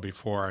or so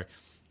before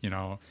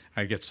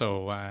I get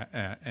so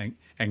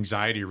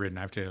anxiety ridden.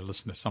 I have to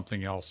listen to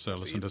something else.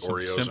 Listen to some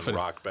Oreos symphony. and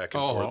rock back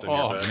and forth in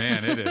your bed. Oh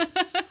man, it is.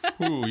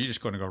 Ooh, you're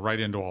just going to go right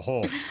into a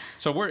hole.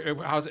 So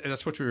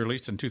that's what we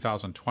released in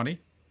 2020.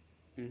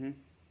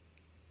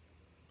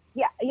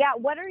 Yeah.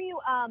 What are you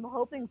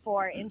hoping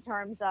for in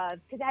terms of?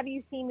 Because have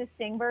you seen the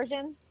Sting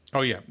version?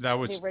 Oh yeah, that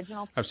was the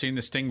original. I've seen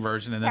the Sting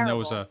version, and then there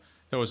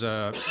was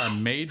a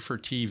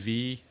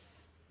made-for-TV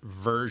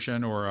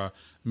version or a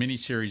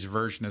miniseries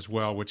version as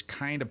well, which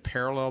kind of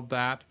paralleled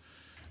that.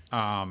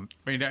 I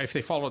mean, if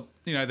they followed,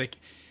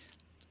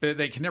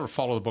 they can never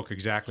follow the book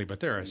exactly, but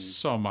there is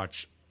so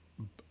much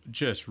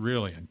just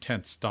really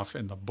intense stuff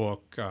in the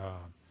book.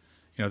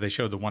 They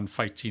showed the one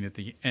fight scene at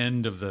the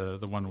end of the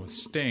one with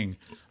Sting,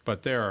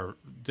 but it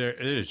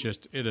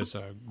is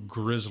a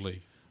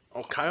grisly.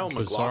 Oh, Kyle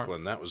bizarre.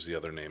 MacLachlan, that was the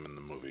other name in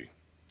the movie,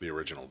 the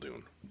original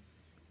Dune.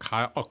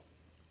 Kyle. Oh.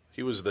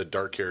 He was the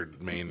dark-haired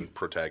main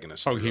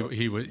protagonist. Oh,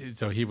 he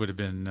would have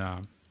been.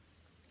 I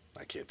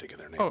can't think of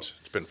their names.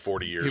 It's been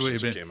 40 years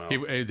since it came out.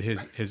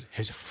 His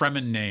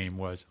Fremen name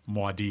was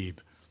Muad'Dib,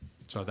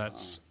 so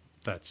that's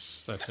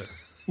it.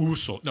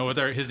 Usul. No,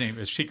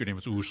 his secret name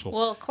was Usul.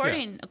 Well,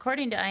 according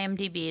to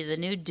IMDb, the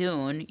new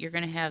Dune, you're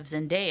going to have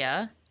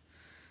Zendaya,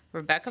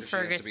 Rebecca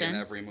Ferguson, has to be in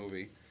every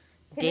movie.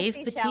 Dave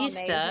Timothy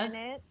Bautista,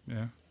 Chalamet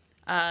in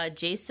it.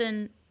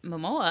 Jason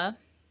Momoa,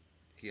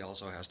 He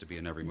also has to be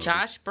in every movie.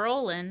 Josh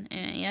Brolin.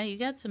 Yeah, you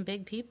got some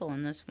big people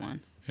in this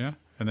one. Yeah,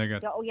 and they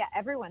got. Oh yeah,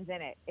 everyone's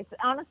in it. It's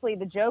honestly,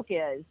 the joke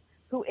is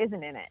who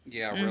isn't in it.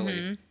 Yeah,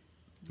 really.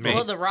 Me.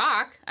 Well, The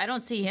Rock. I don't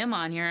see him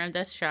on here.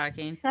 That's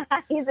shocking.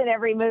 He's in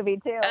every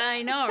movie too.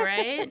 I know,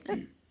 right?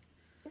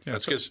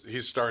 That's because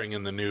he's starring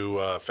in the new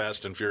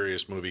Fast and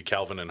Furious movie,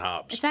 Calvin and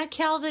Hobbes. It's not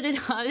Calvin and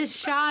Hobbes. It's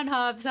Sean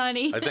Hobbs,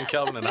 honey. I think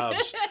Calvin and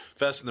Hobbes,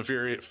 Fast and the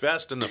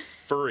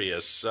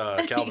Furious,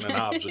 Calvin and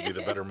Hobbes would be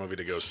the better movie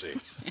to go see.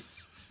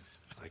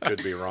 I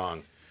could be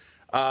wrong.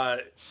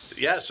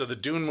 So the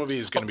Dune movie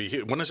is going to be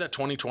here. When is that?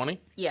 2020?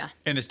 Yeah.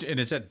 And is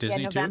that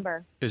Disney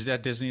November. too? Is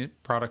that Disney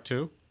product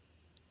too?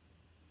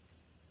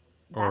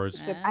 Or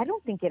is I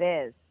don't think it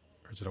is.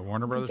 it a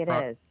Warner Brothers It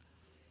product? is.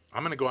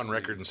 I'm going to go on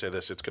record and say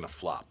this: it's going to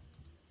flop.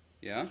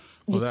 Yeah?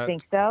 Well, You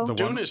think so?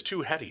 Dune is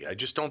too heady. I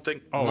just don't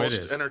think Oh, it most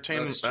is.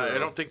 entertainment. That's true. I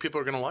don't think people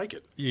are going to like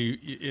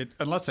it.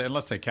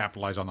 Unless they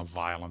capitalize on the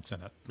violence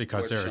in it,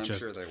 because Which there I'm is just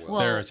sure they will.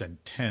 there is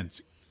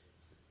intense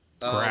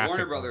graphic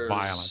Warner Brothers.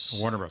 violence.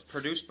 Warner Brothers.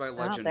 Produced by Oh,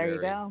 Legendary. there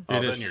you go. Oh,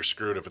 It then is- you're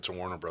screwed if it's a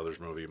Warner Brothers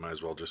movie. You might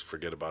as well just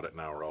forget about it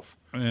now, Ralph.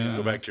 Yeah.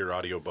 Go back to your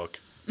audiobook.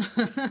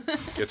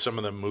 Get some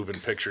of them moving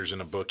pictures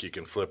in a book you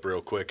can flip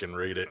real quick and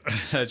read it.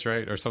 That's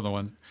right, or some of the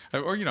ones,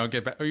 or you can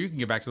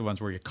get back to the ones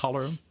where you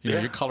color them.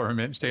 You color them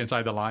in, stay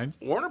inside the lines.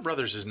 Warner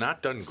Brothers has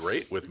not done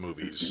great with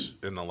movies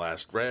in the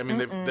last, right? I mean,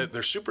 their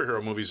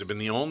superhero movies have been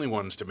the only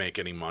ones to make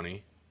any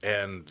money,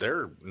 and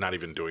they're not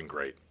even doing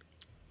great.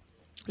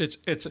 It's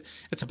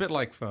a bit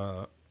like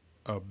the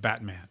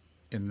Batman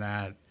in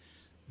that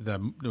the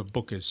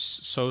book is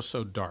so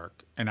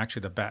dark, and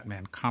actually the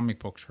Batman comic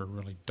books are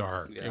really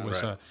dark. Yeah, it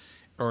was right.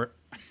 or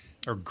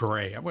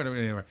gray,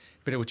 whatever.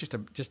 But it was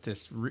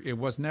it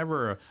was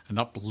never an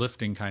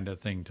uplifting kind of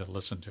thing to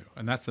listen to,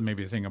 and that's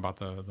maybe the thing about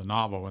the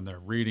novel when they're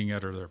reading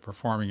it or they're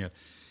performing it.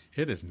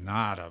 It is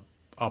not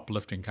a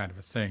uplifting kind of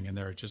a thing, and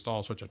there are just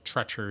all sorts of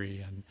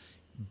treachery and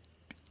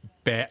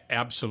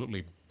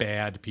absolutely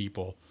bad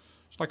people.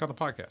 It's like on the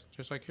podcast,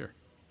 just like here.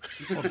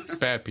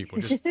 Bad people,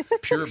 just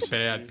pure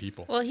bad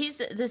people. Well, he's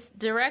this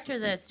director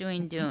that's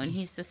doing Dune.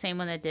 He's the same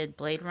one that did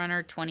Blade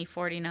Runner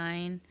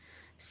 2049,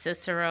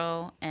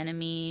 Cicero,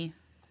 Enemy.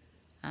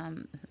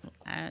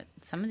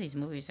 Some of these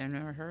movies I've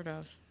never heard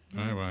of.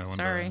 I wonder,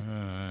 Sorry.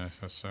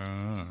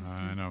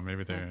 I know.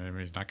 Maybe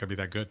it's not going to be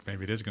that good.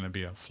 Maybe it is going to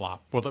be a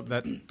flop. Well,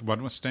 that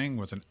one with Sting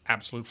was an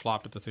absolute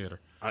flop at the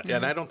theater.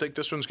 And I don't think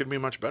this one's going to be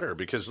much better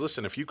because,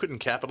 listen, if you couldn't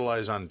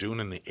capitalize on Dune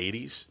in the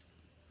 80s,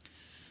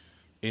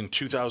 in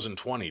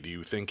 2020, do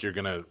you think you're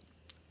going to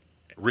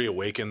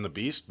reawaken the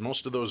beast?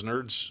 Most of those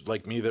nerds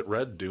like me that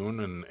read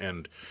Dune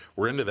and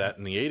were into that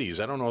in the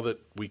 80s, I don't know that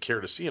we care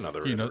to see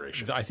another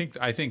iteration. I think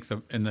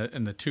in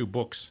the two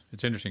books,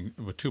 it's interesting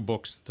with two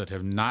books that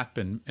have not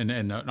been, and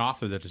an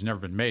author that has never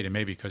been made, and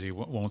maybe because he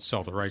won't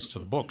sell the rights to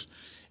the books,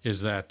 is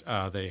that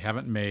they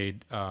haven't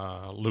made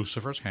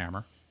Lucifer's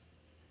Hammer,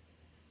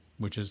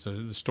 which is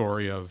the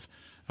story of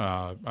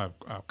a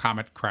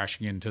comet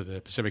crashing into the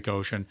Pacific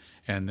Ocean,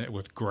 and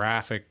with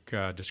graphic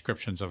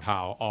descriptions of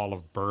how all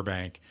of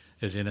Burbank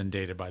is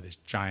inundated by this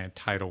giant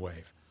tidal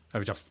wave. It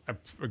was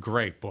a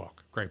great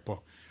book.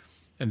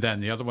 And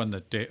then the other one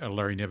that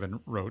Larry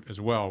Niven wrote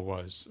as well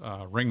was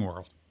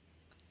Ringworld.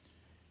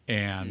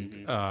 And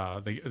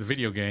the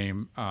video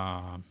game,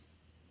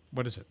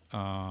 what is it?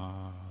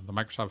 The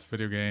Microsoft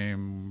video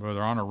game where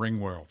they're on a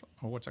ring world.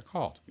 Oh, what's it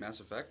called?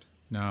 Mass Effect?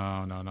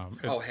 No.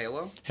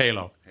 Halo?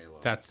 Halo.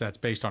 That's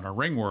based on a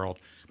ring world,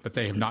 but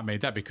they have not made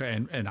that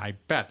because, and I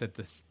bet that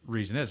this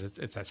reason is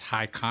it's that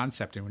high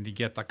concept, and when you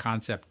get the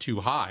concept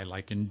too high,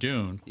 like in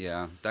Dune,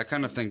 yeah, that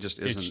kind of thing just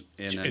isn't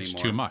anymore. It's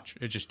too much.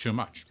 It's just too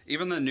much.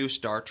 Even the new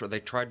Star Trek,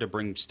 they tried to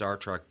bring Star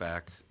Trek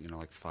back,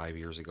 like 5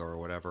 years ago or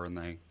whatever, and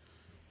they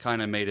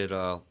kind of made it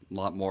a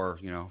lot more,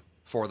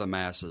 for the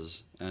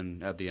masses,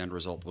 and at the end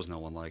result was no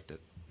one liked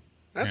it.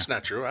 That's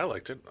not true. I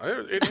liked it.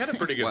 It had a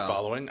pretty good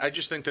following. I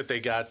just think that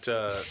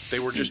they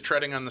were just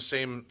treading on the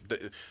same.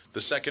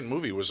 The second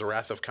movie was The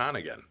Wrath of Khan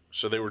again,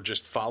 so they were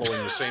just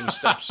following the same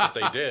steps that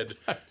they did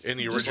in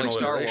the original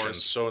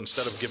iterations. So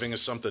instead of giving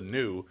us something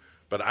new,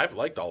 but I've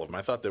liked all of them.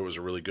 I thought there was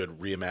a really good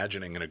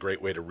reimagining and a great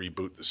way to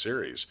reboot the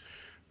series.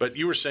 But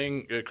you were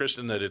saying,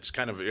 Kristen, that it's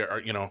kind of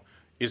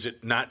is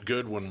it not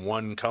good when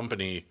one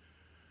company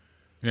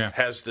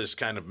has this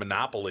kind of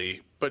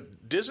monopoly?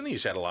 But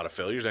Disney's had a lot of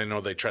failures. I know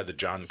they tried the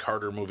John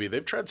Carter movie.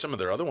 They've tried some of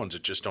their other ones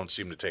that just don't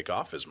seem to take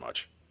off as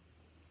much.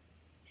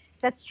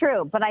 That's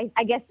true. But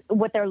I guess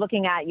what they're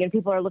looking at,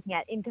 people are looking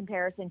at in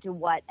comparison to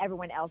what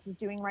everyone else is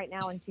doing right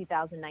now in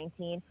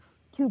 2019,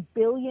 $2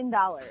 billion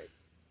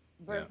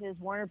versus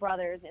Warner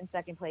Brothers in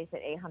second place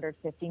at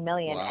 $850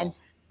 million. Wow.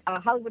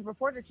 And Hollywood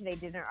Reporter today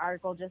did an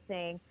article just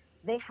saying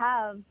they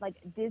have,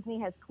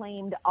 Disney has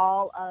claimed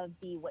all of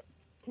the what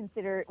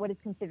is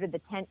considered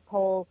the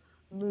tentpole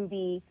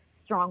movie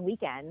strong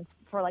weekends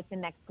for the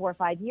next 4 or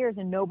 5 years,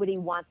 and nobody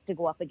wants to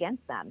go up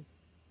against them.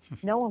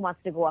 No one wants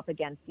to go up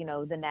against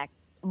the next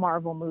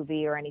Marvel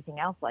movie or anything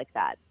else like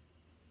that.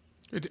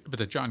 But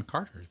the John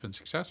Carter has been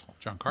successful.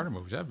 John Carter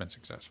movies have been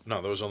successful.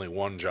 No, there was only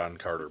one John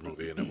Carter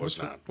movie, and it was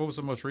not. What was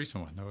the most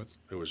recent one? No,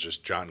 it was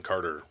just John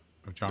Carter.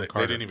 Carter.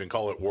 They didn't even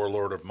call it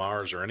Warlord of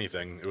Mars or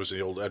anything. It was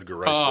the old Edgar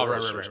Rice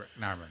Burroughs. Right.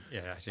 No, I remember.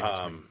 Yeah, I see.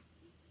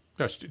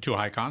 That's too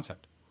high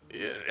concept.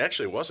 It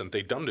actually wasn't.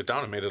 They dumbed it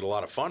down and made it a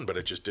lot of fun, but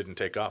it just didn't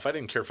take off. I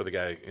didn't care for the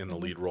guy in the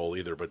lead role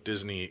either, but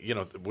Disney,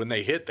 when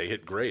they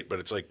hit great, but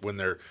it's like when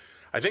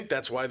I think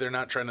that's why they're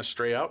not trying to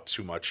stray out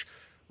too much.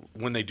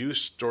 When they do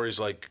stories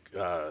like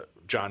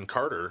John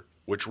Carter,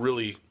 which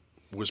really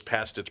was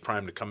past its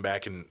prime to come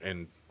back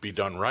and be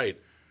done right,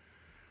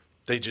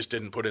 they just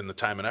didn't put in the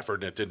time and effort,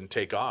 and it didn't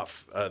take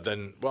off.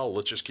 Then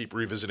let's just keep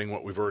revisiting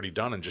what we've already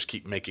done and just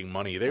keep making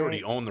money. They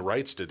already own the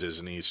rights to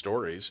Disney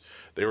stories.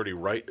 They already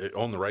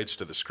own the rights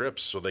to the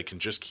scripts, so they can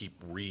just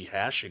keep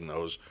rehashing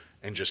those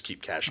and just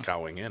keep cash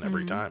cowing in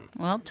every time.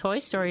 Well, Toy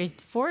Story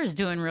 4 is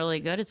doing really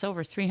good. It's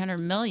over $300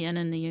 million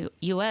in the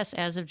U.S.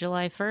 as of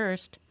July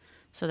 1st,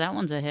 so that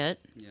one's a hit.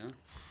 Yeah.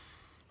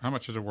 How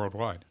much is it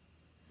worldwide?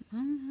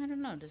 I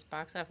don't know. Does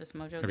Box Office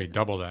Mojo? Maybe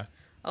double that.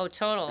 Oh,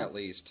 total. At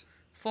least.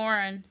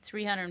 Foreign,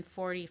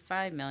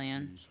 $345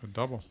 million. So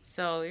double.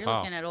 So you're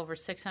looking at over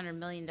 $600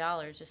 million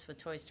just with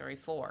Toy Story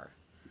 4.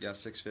 Yeah,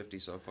 $650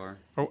 so far.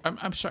 Oh,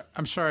 I'm sorry.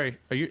 I'm sorry.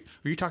 Are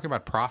you talking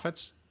about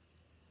profits?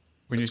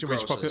 When you spoke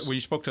to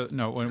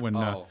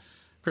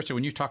Krista,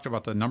 when you talked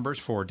about the numbers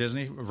for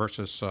Disney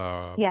versus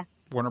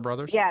Warner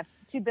Brothers? Yeah,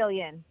 $2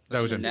 billion.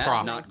 That was in net,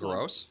 profit, not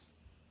gross.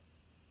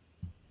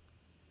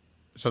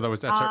 So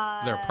that's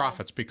their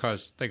profits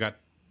because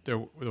there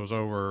was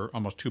over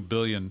almost $2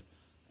 billion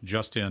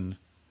just in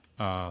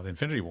the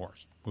Infinity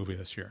Wars movie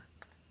this year.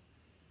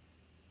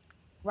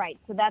 Right.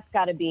 So that's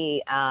got to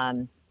be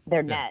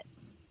their net.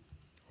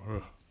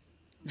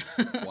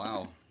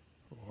 Wow.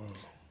 Whoa.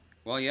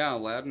 Well, yeah,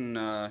 Aladdin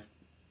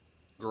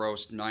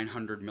grossed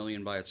 $900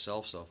 million by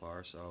itself so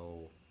far.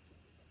 So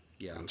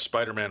Yeah. And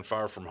Spider-Man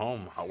Far From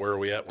Home, where are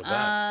we at with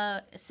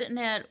that? Sitting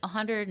at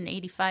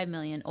 $185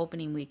 million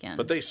opening weekend.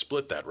 But they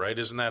split that, right?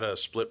 Isn't that a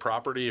split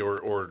property,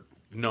 or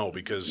no?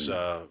 Because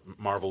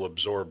Marvel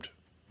absorbed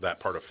that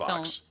part of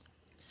Fox.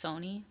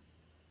 Sony.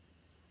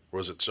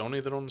 Was it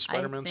Sony that owned the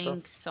Spider-Man stuff? I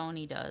think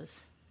Sony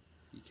does.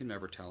 You can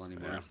never tell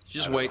anymore. Yeah,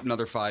 Just wait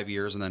another 5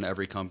 years, and then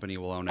every company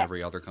will own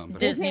every other company.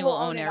 Disney will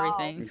own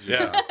everything.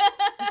 Yeah.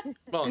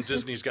 Well, and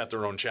Disney's got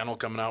their own channel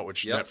coming out,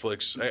 which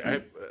Netflix.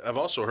 I've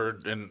also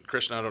heard, and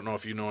Kristen, I don't know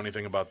if you know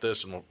anything about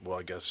this, and we'll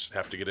I guess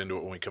have to get into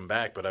it when we come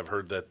back. But I've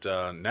heard that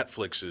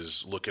Netflix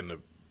is looking to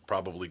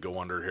probably go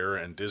under here,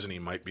 and Disney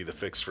might be the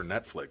fix for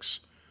Netflix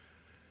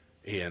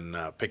in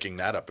picking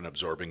that up and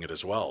absorbing it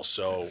as well.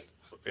 So.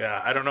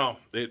 Yeah, I don't know.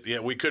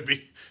 We could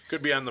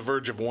be on the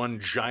verge of one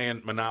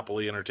giant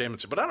monopoly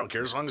entertainment, but I don't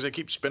care as long as they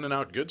keep spinning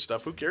out good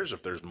stuff. Who cares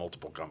if there's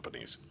multiple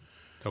companies?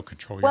 They'll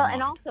control your Well, mind.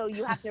 and also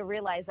you have to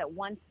realize that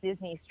once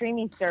Disney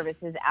streaming service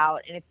is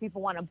out, and if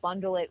people want to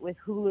bundle it with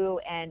Hulu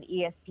and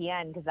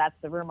ESPN, because that's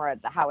the rumor of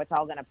how it's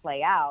all going to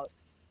play out,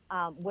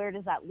 where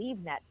does that leave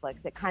Netflix?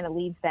 It kind of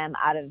leaves them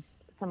out of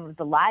some of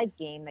the live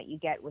game that you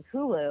get with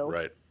Hulu.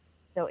 Right.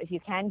 So if you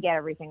can get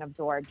everything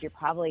absorbed, you're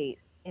probably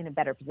in a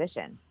better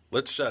position.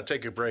 Let's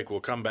take a break.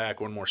 We'll come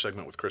back. One more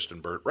segment with Kristen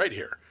Burt right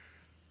here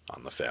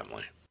on The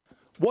Family.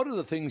 What are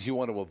the things you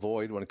want to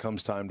avoid when it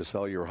comes time to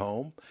sell your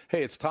home?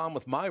 Hey, it's Tom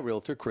with my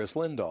realtor, Chris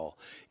Lindahl.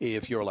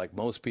 If you're like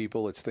most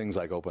people, it's things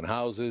like open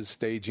houses,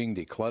 staging,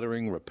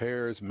 decluttering,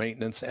 repairs,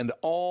 maintenance, and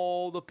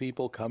all the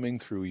people coming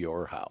through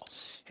your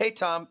house. Hey,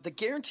 Tom, the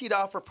Guaranteed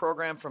Offer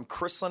program from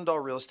Chris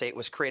Lindahl Real Estate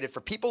was created for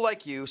people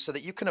like you so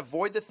that you can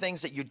avoid the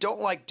things that you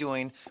don't like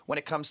doing when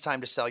it comes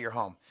time to sell your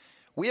home.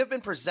 We have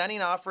been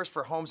presenting offers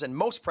for homes in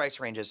most price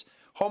ranges.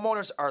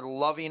 Homeowners are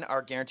loving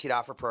our Guaranteed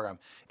Offer program,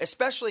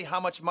 especially how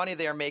much money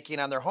they are making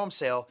on their home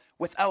sale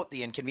without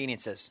the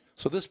inconveniences.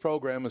 So this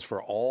program is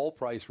for all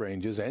price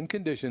ranges and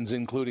conditions,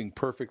 including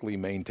perfectly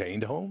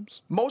maintained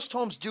homes? Most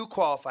homes do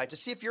qualify. To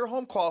see if your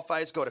home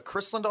qualifies, go to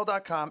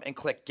chrislindahl.com and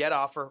click Get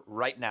Offer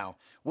right now.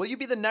 Will you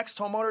be the next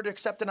homeowner to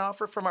accept an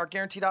offer from our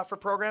Guaranteed Offer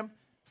program?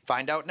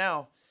 Find out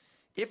now.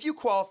 If you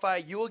qualify,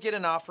 you will get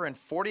an offer in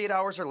 48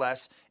 hours or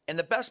less, and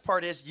the best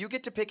part is you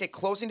get to pick a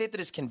closing date that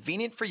is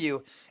convenient for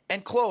you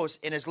and close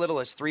in as little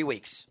as 3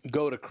 weeks.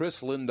 Go to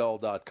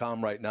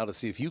chrislindahl.com right now to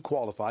see if you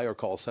qualify or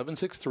call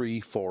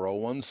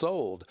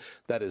 763-401-SOLD.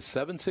 That is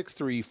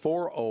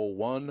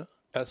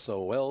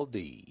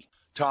 763-401-SOLD.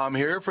 Tom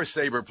here for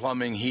Sabre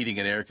Plumbing, Heating,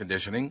 and Air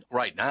Conditioning.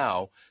 Right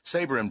now,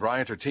 Sabre and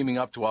Bryant are teaming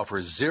up to offer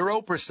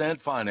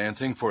 0%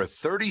 financing for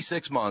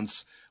 36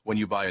 months when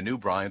you buy a new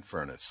Bryant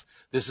furnace.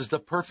 This is the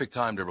perfect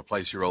time to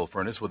replace your old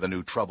furnace with a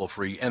new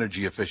trouble-free,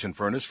 energy-efficient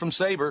furnace from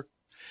Sabre.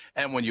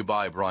 And when you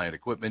buy Bryant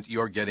equipment,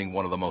 you're getting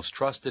one of the most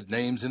trusted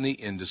names in the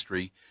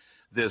industry.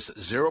 This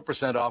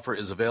 0% offer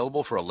is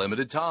available for a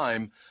limited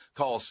time.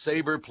 Call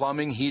Sabre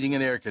Plumbing, Heating,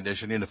 and Air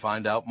Conditioning to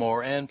find out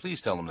more, and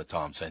please tell them that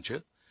Tom sent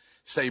you.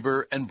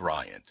 Sabre and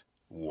Bryant,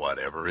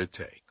 whatever it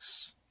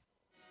takes.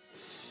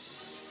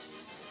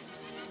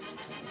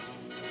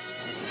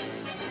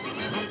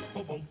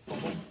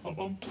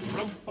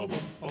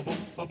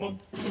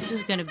 This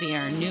is going to be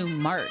our new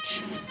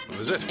march. What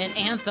is it? An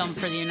anthem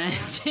for the United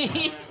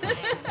States.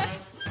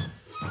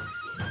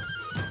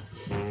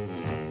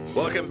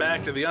 Welcome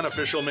back to the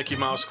unofficial Mickey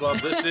Mouse Club.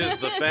 This is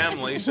The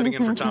Family. Sitting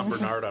in for Tom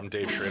Bernard, I'm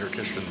Dave Schrader.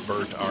 Kristen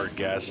Burt, our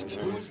guest.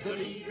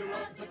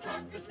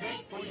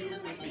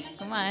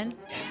 Come on.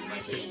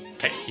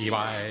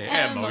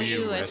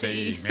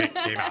 K-E-Y-M-O-U-S-E,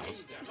 Mickey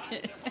Mouse.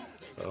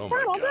 Oh,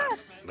 my God.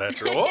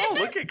 That's right. Oh,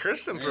 look at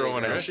Kristen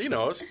throwing it. She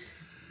knows.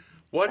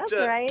 What?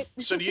 That's right.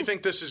 So do you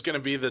think this is going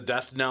to be the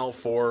death knell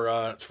for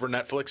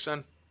Netflix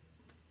then?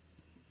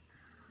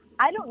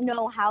 I don't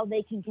know how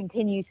they can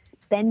continue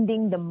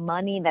spending the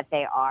money that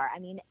they are. I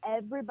mean,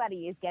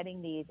 everybody is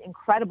getting these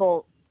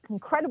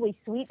incredibly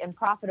sweet and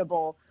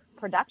profitable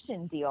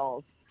production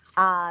deals.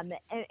 And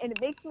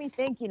it makes me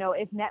think,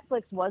 if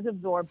Netflix was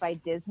absorbed by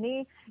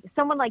Disney,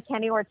 someone like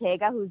Kenny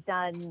Ortega, who's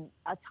done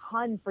a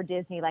ton for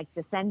Disney, like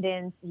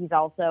Descendants, he's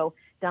also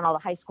done all the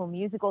High School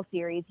Musical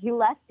series. He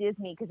left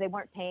Disney because they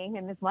weren't paying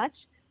him as much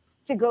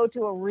to go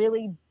to a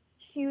really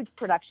huge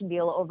production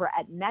deal over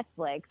at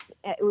Netflix.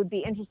 It would be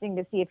interesting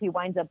to see if he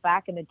winds up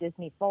back in the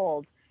Disney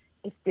fold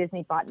if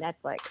Disney bought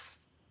Netflix.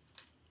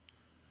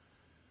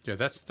 Yeah,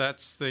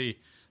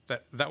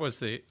 that was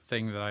the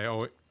thing that I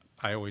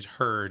always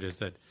heard is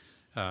that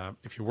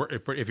if you worked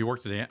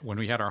when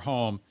we had our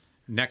home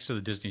next to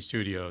the Disney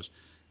Studios,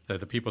 that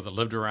the people that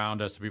lived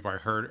around us, the people I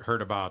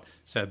heard about,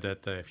 said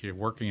that if you're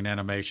working in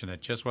animation,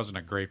 it just wasn't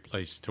a great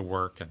place to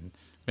work, and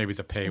maybe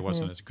the pay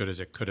wasn't as good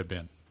as it could have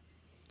been.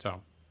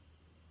 So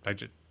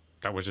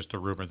that was just a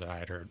rumor that I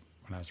had heard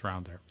when I was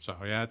around there. So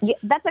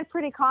that's a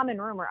pretty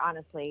common rumor,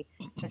 honestly.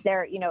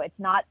 There, it's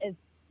not as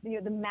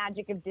the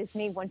magic of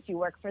Disney. Once you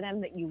work for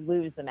them, that you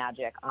lose the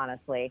magic,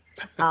 honestly,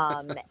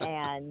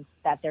 and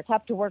that they're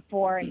tough to work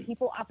for, and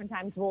people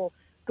oftentimes will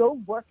go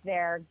work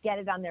there, get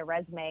it on their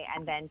resume,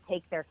 and then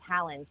take their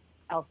talents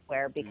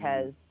elsewhere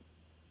because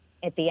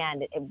at the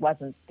end it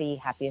wasn't the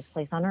happiest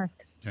place on earth.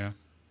 Yeah.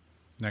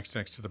 Next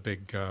to the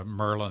big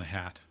Merlin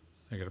hat.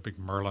 They got a big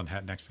Merlin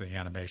hat next to the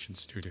animation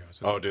studios.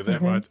 Do they?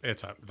 Well,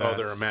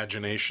 their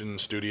Imagination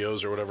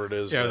Studios or whatever it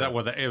is. Yeah,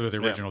 the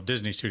original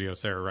Disney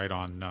studios there, right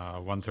on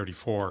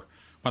 134.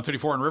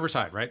 134 in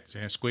Riverside, right?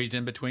 Squeezed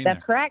in between.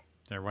 That's correct.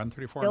 They're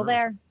 134. Still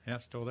there. Yeah,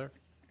 still there.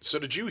 So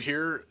did you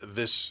hear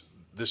this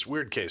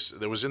weird case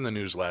that was in the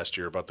news last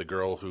year about the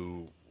girl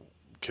who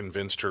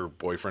convinced her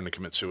boyfriend to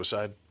commit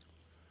suicide?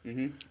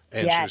 Mm-hmm.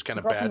 And she was kind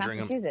of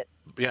badgering him.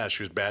 Yeah,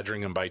 she was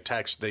badgering him by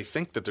text. They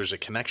think that there's a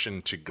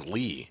connection to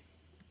Glee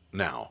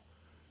now.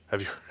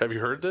 Have you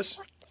heard this?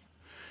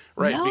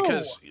 Right, no.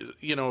 because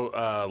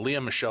Lea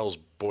Michelle's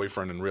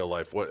boyfriend in real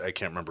life, I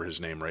can't remember his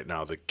name right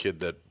now, the kid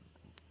that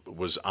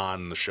was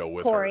on the show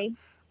with Corey. her.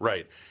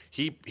 Right.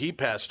 He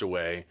passed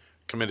away,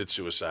 committed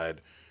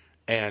suicide,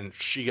 and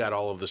she got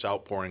all of this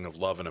outpouring of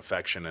love and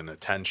affection and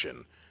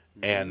attention.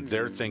 And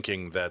they're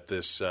thinking that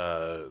this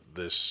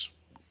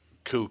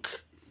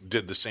kook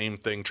did the same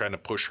thing, trying to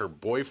push her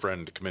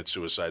boyfriend to commit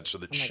suicide so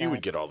that she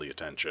would get all the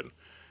attention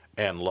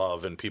and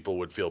love, and people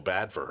would feel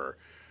bad for her.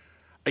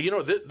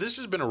 This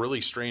has been a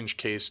really strange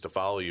case to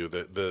follow you.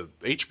 The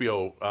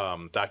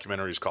HBO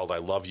documentary is called I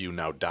Love You,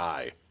 Now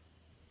Die.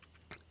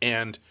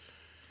 And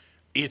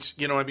it's,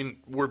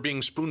 we're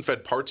being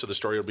spoon-fed parts of the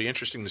story. It'll be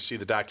interesting to see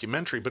the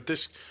documentary. But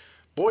this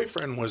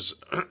boyfriend was,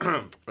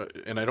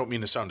 and I don't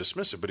mean to sound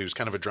dismissive, but he was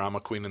kind of a drama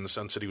queen in the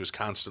sense that he was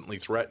constantly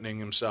threatening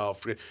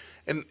himself.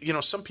 And,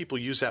 some people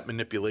use that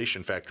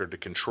manipulation factor to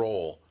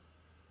control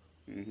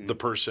the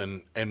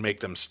person and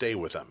make them stay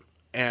with them.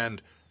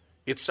 And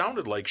it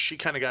sounded like she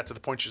kind of got to the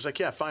point, she's like,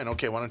 yeah, fine,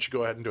 okay, why don't you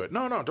go ahead and do it?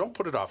 No, don't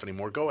put it off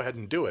anymore. Go ahead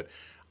and do it.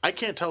 I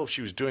can't tell if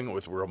she was doing it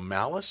with real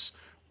malice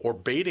or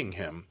baiting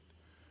him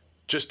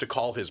just to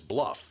call his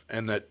bluff,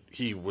 and that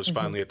he was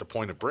finally at the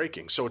point of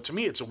breaking. So to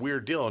me, it's a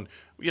weird deal. And,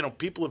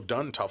 people have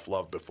done tough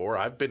love before.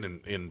 I've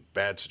been in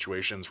bad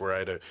situations where I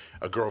had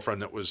a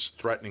girlfriend that was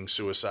threatening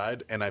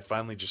suicide, and I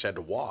finally just had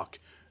to walk.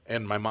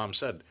 And my mom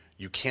said,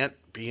 you can't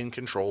be in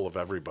control of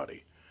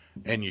everybody,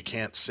 and you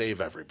can't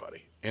save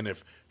everybody. And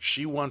if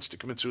she wants to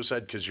commit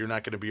suicide because you're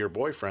not going to be her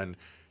boyfriend,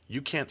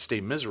 you can't stay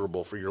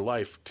miserable for your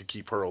life to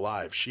keep her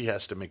alive. She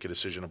has to make a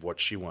decision of what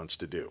she wants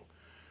to do.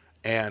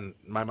 And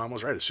my mom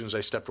was right. As soon as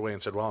I stepped away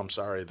and said, well, I'm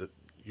sorry, that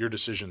your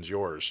decision's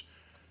yours,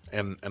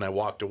 and I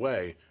walked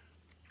away,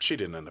 she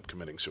didn't end up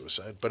committing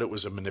suicide, but it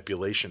was a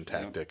manipulation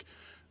tactic.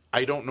 Yeah.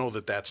 I don't know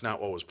that that's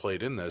not what was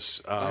played in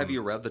this. Have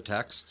you read the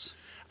texts?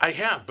 I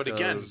have, but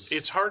again,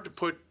 it's hard to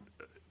put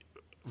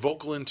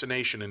vocal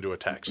intonation into a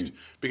text,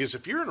 because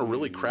if you're in a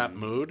really crap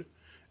mood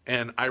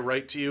and I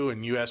write to you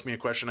and you ask me a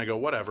question, I go,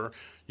 whatever,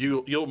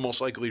 you'll most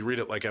likely read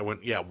it like I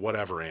went, yeah,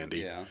 whatever,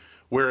 Andy. Yeah.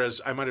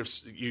 Whereas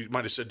you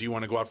might have said, do you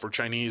want to go out for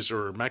Chinese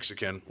or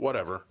Mexican?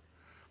 Whatever.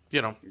 I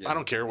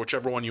don't care,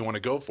 whichever one you want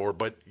to go for,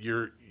 but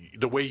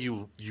the way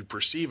you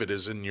perceive it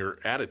is in your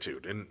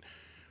attitude. And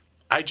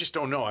I just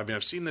don't know. I mean,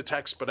 I've seen the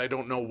text, but I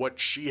don't know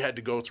what she had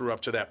to go through up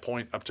to that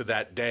point, up to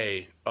that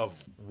day,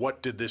 of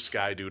what did this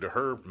guy do to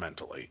her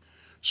mentally,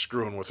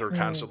 screwing with her,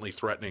 constantly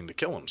threatening to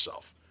kill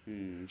himself.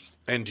 And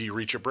do you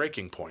reach a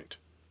breaking point?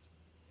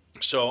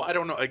 So I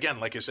don't know. Again,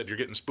 like I said, you're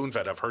getting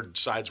spoon-fed. I've heard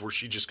sides where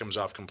she just comes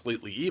off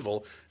completely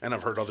evil, and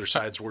I've heard other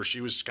sides where she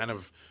was kind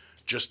of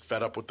just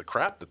fed up with the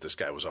crap that this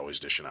guy was always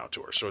dishing out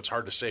to her. So it's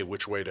hard to say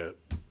which way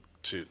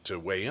to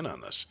weigh in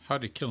on this. How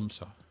did he kill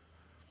himself?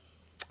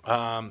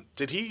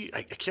 Did he?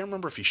 I can't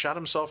remember if he shot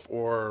himself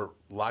or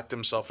locked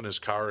himself in his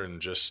car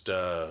and just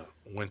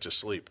went to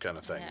sleep, kind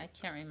of thing. Yeah, I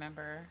can't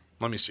remember.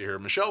 Let me see here.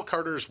 Michelle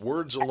Carter's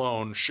words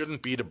alone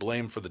shouldn't be to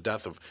blame for the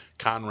death of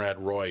Conrad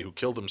Roy, who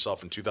killed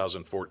himself in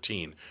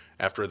 2014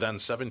 after then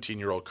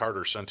 17-year-old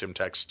Carter sent him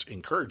texts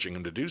encouraging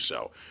him to do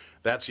so.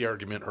 That's the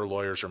argument her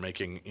lawyers are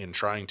making in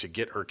trying to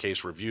get her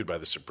case reviewed by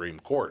the Supreme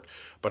Court.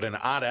 But an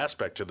odd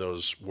aspect to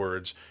those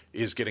words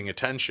is getting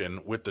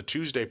attention with the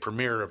Tuesday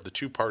premiere of the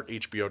two-part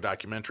HBO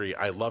documentary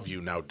I Love You,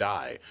 Now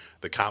Die,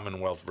 The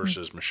Commonwealth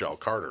versus Michelle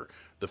Carter.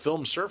 The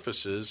film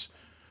surfaces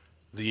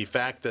the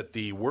fact that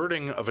the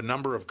wording of a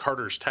number of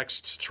Carter's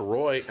texts to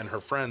Roy and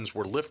her friends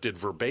were lifted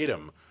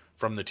verbatim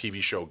from the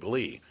TV show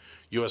Glee.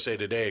 USA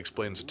Today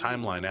explains the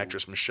timeline.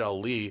 Actress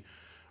Lea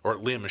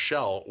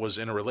Michele was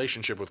in a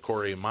relationship with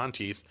Corey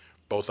Monteith,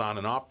 both on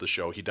and off the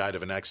show. He died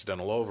of an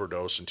accidental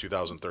overdose in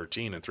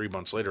 2013, and 3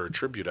 months later, a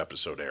tribute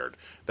episode aired.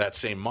 That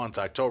same month,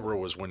 October,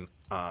 was when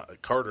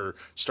Carter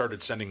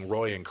started sending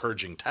Roy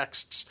encouraging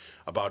texts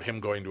about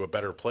him going to a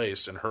better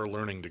place and her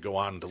learning to go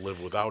on to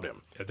live without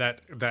him.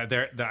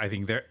 I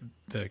think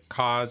the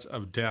cause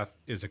of death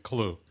is a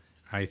clue.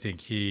 I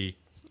think he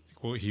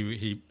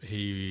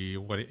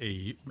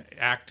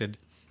acted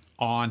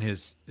on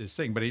his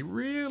thing, but he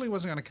really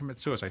wasn't going to commit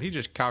suicide. He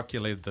just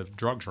calculated the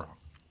drugs wrong.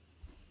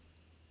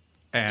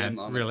 And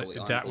really,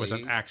 that was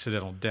an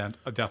accidental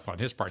death on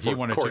his part. He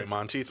wanted Corey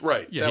Monteith,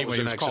 right? Yeah, he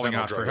was calling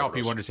out for help.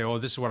 He wanted to say, "Oh,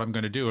 this is what I'm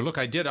going to do. Look,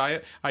 I did.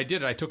 I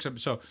took some."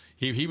 So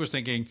he was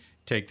thinking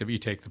You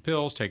take the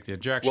pills, take the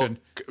injection.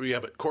 Well, yeah,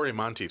 but Corey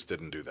Monteith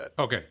didn't do that.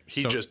 Okay.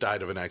 He just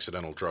died of an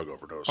accidental drug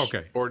overdose.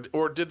 Okay.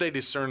 Or did they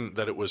discern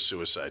that it was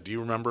suicide? Do you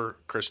remember,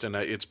 Kristen?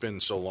 It's been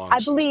so long. I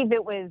believe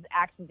it was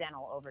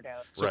accidental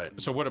overdose. Right.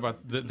 So what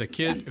about the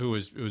kid who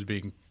was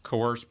being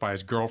coerced by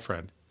his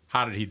girlfriend?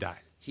 How did he die?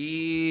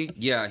 He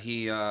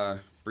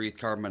breathed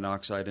carbon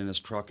monoxide in his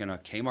truck in a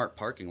Kmart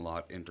parking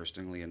lot,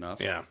 interestingly enough.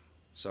 Yeah.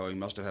 So he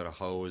must have had a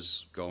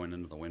hose going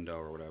into the window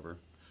or whatever.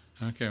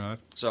 Okay. Well,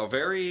 so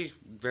very,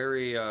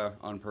 very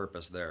on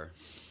purpose there.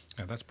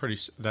 Yeah, that's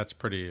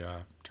pretty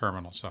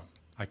terminal. So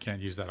I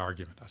can't use that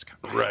argument. That's kind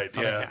of right.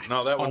 Yeah.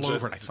 No, that was all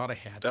over it. I thought I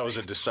had. That was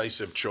a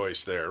decisive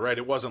choice there, right?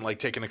 It wasn't like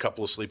taking a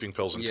couple of sleeping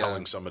pills and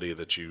telling somebody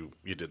that you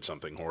did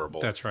something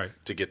horrible. That's right.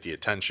 To get the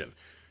attention.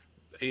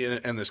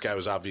 And this guy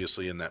was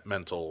obviously in that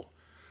mental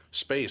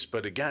space.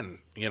 But again,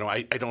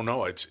 I don't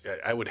know.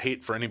 I would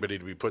hate for anybody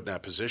to be put in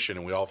that position.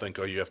 And we all think,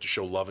 you have to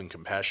show love and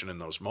compassion in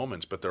those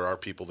moments. But there are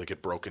people that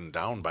get broken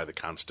down by the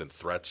constant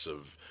threats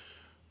of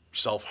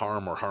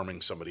self-harm or harming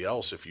somebody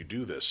else. If you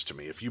do this to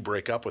me, if you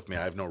break up with me,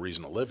 I have no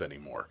reason to live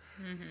anymore.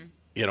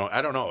 Mm-hmm.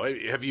 I don't know.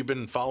 Have you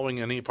been following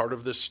any part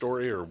of this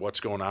story or what's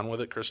going on with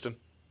it, Kristen?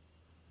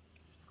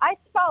 I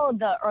followed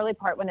the early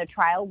part when the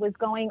trial was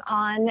going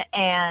on,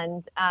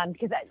 and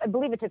because I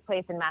believe it took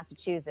place in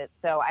Massachusetts,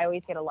 so I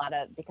always get a lot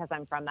of, because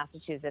I'm from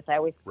Massachusetts, I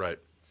always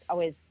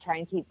try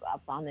and keep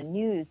up on the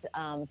news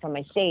from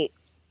my state.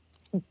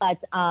 But,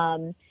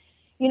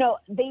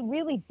 they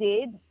really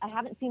did, I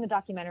haven't seen the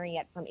documentary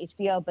yet from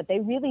HBO, but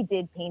they really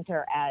did paint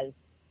her as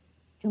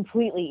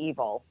completely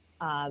evil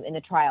in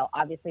the trial.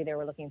 Obviously, they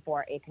were looking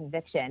for a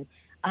conviction.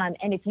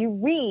 And if you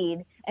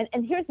read,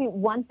 and here's the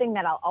one thing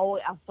that I'll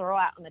throw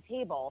out on the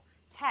table,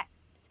 text.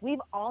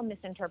 We've all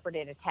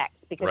misinterpreted a text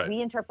because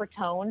we interpret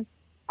tone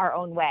our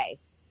own way.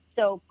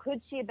 So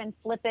could she have been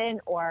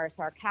flippant or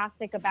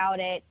sarcastic about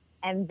it?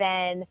 And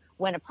then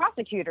when a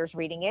prosecutor's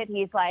reading it,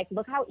 he's like,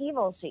 look how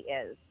evil she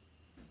is.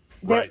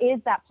 There is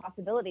that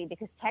possibility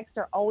because texts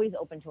are always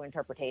open to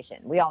interpretation.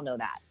 We all know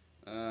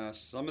that.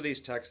 Some of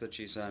these texts that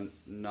she sent,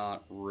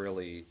 not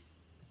really.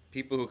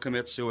 People who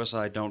commit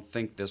suicide don't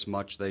think this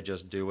much. They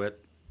just do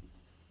it,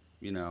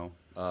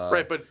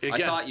 right, but again, I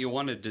thought you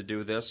wanted to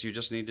do this. You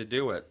just need to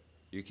do it.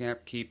 You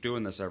can't keep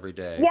doing this every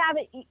day. Yeah,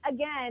 but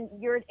again,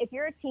 if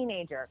you're a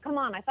teenager, come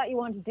on, I thought you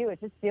wanted to do it.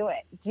 Just do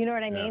it. Do you know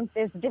what I mean?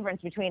 There's a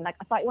difference between, I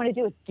thought you wanted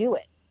to do it, do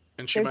it.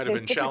 And she might have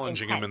been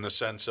challenging him in the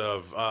sense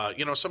of,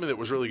 somebody that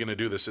was really going to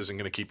do this isn't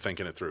going to keep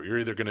thinking it through. You're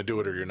either going to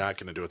do it or you're not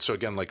going to do it. So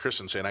again, like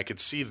Kristen's saying, I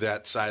could see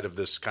that side of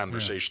this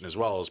conversation as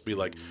well as be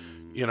like,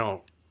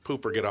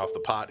 poop or get off the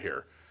pot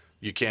here.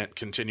 You can't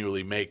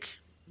continually make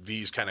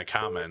these kind of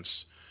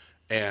comments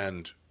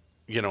and,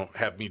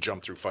 have me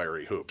jump through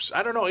fiery hoops.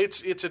 I don't know.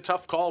 It's a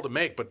tough call to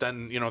make, but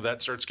then,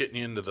 that starts getting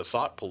you into the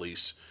thought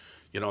police.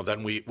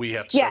 Then we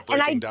have to start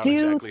breaking down exactly how it's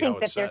said. And I do think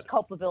that there's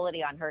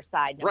culpability on her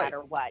side no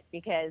matter what,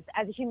 because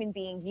as a human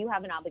being, you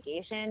have an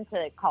obligation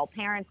to call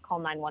parents, call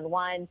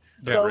 911,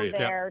 go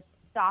there,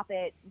 stop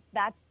it.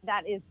 That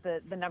is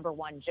the number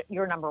one,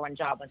 your number one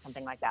job when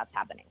something like that's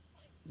happening.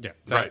 Yeah,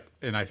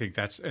 and I think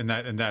that's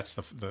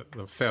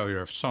the failure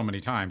of so many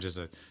times is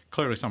that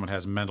clearly someone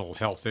has mental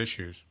health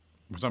issues.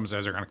 When someone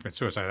says they're going to commit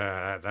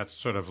suicide, that's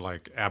sort of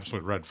like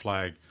absolute red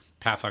flag,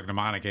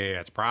 pathognomonic.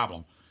 That's a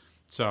problem.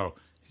 So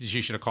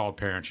she should have called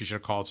parents. She should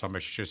have called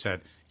somebody. She should have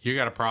said, "You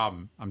got a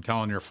problem. I'm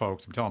telling your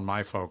folks. I'm telling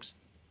my folks.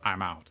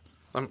 I'm out."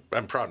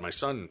 I'm proud. My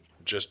son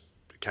just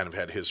kind of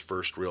had his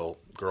first real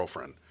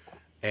girlfriend,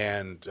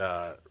 and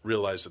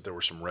realized that there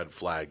were some red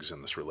flags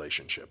in this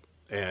relationship,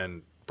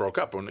 and broke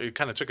up. And it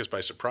kind of took us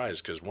by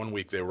surprise because one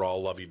week they were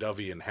all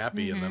lovey-dovey and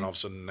happy, and then all of a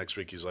sudden the next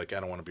week he's like, "I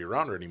don't want to be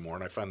around her anymore."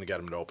 And I finally got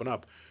him to open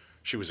up.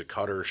 She was a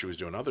cutter. She was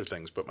doing other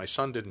things, but my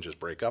son didn't just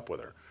break up with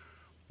her.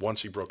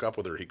 Once he broke up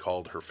with her, he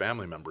called her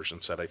family members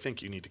and said, "I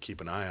think you need to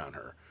keep an eye on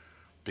her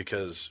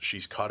because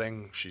she's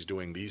cutting, she's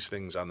doing these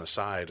things on the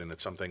side, and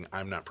it's something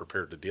I'm not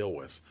prepared to deal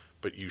with,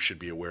 but you should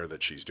be aware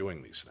that she's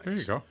doing these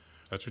things." There you go.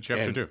 That's what you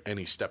have to do. And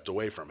he stepped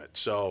away from it.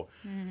 So,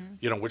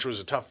 which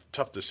was a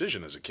tough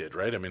decision as a kid,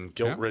 right? I mean,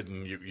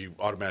 guilt-ridden, you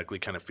automatically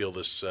kind of feel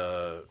this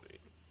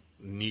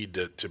need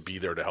to be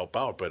there to help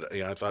out. But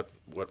I thought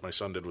what my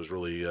son did was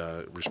really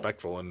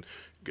respectful. And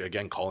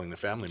again, calling the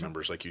family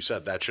members, like you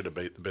said, that should have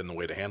been the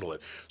way to handle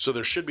it. So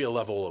there should be a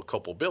level of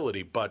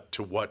culpability, but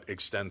to what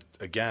extent,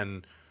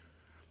 again,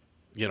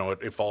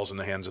 it falls in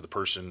the hands of the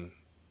person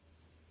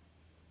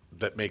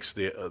that makes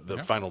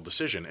the final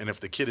decision. And if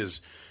the kid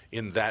is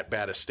in that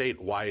bad a state,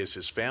 why is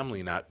his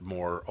family not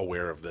more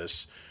aware of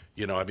this?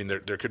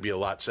 There could be a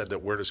lot said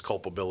that where does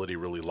culpability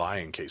really lie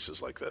in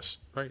cases like this?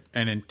 Right.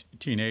 And in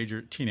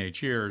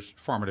teenage years,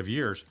 formative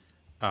years,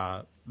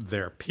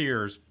 their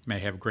peers may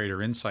have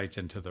greater insights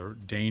into the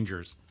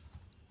dangers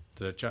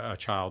that a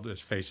child is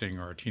facing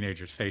or a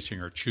teenager is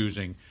facing or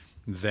choosing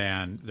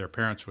than their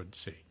parents would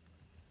see.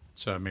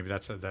 So maybe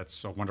that's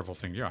a wonderful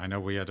thing. Yeah, I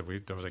know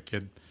there was a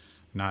kid,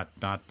 but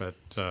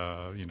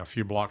a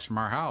few blocks from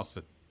our house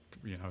that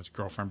his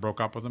girlfriend broke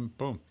up with him.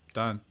 Boom,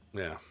 done.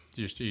 Yeah.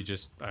 I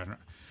don't know.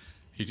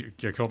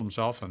 he killed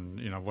himself,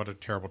 and what a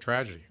terrible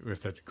tragedy.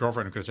 If the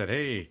girlfriend could have said,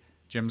 "Hey,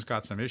 Jim's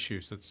got some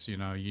issues. That's you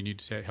need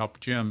to help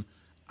Jim.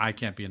 I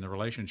can't be in the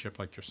relationship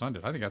like your son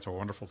did." I think that's a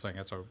wonderful thing.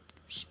 That's a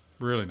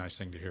really nice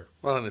thing to hear.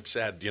 Well, and it's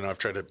sad. I've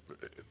tried to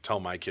tell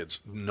my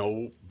kids,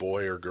 no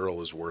boy or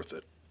girl is worth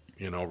it.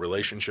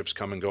 Relationships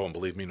come and go, and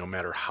believe me, no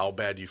matter how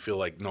bad you feel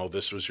like, no,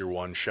 this was your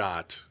one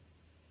shot,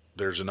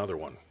 there's another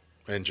one.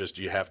 And just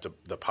you have to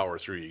the power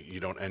through. You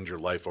don't end your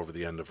life over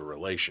the end of a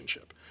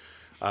relationship.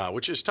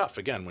 Which is tough.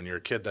 Again, when you're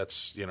a kid,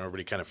 that's,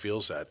 everybody kind of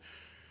feels that.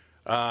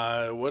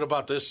 What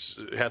about this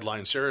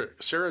headline?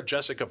 Sarah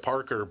Jessica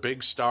Parker,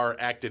 big star,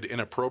 acted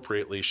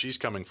inappropriately. She's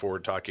coming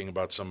forward talking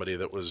about somebody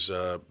that was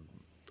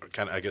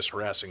kind of, I guess,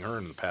 harassing her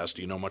in the past.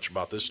 Do you know much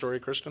about this story,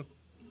 Kristen?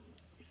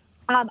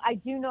 I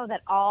do know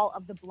that all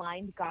of the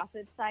blind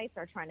gossip sites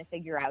are trying to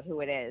figure out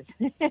who it is.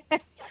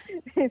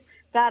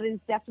 That is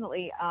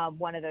definitely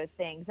one of those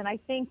things. And I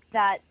think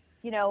that,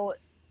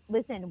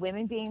 listen,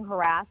 women being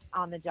harassed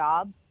on the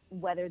job,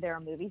 whether they're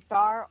a movie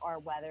star or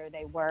whether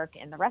they work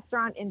in the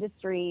restaurant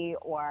industry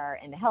or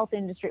in the health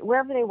industry,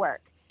 wherever they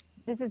work,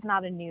 this is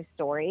not a new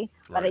story.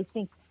 Right. But I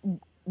think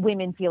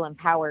women feel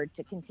empowered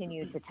to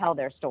continue to tell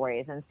their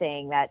stories and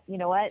saying that,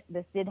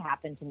 this did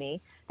happen to me.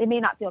 They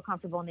may not feel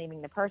comfortable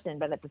naming the person,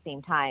 but at the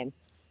same time,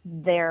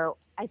 they're,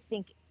 I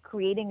think,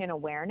 creating an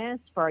awareness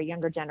for a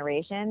younger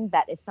generation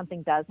that if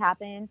something does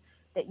happen,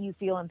 that you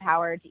feel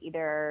empowered to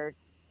either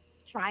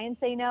try and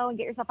say no and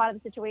get yourself out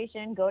of the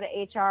situation, go to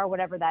HR,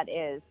 whatever that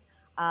is,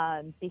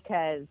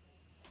 because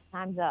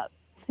time's up.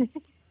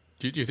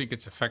 Do you think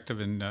it's effective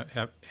in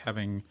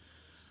having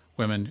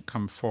women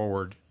come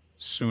forward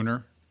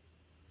sooner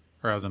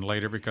rather than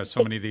later? Because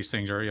so many of these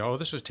things are,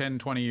 this was 10,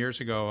 20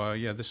 years ago.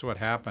 This is what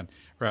happened.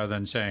 Rather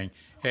than saying,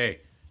 hey,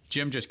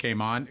 Jim just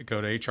came on,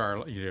 go to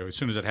HR. As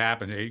soon as it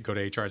happened, go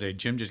to HR and say,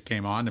 Jim just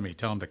came on to me.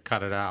 Tell him to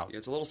cut it out.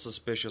 It's a little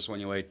suspicious when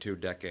you wait 2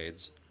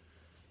 decades.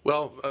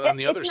 Well, on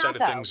the other side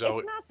of things, though,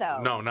 it's not,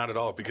 though. No, not at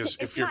all. Because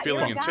if you're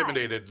feeling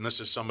intimidated, and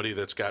this is somebody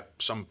that's got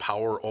some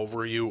power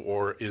over you,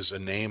 or is a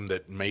name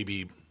that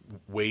maybe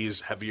weighs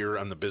heavier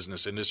on the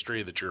business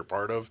industry that you're a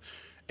part of,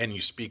 and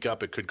you speak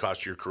up, it could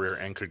cost you your career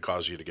and could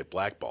cause you to get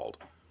blackballed.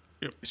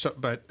 So,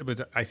 but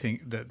I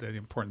think that the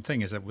important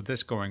thing is that with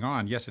this going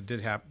on, yes, it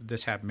did happen.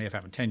 This may have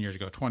happened 10 years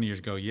ago, 20 years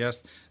ago.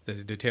 Yes, the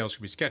details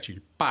could be sketchy,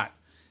 but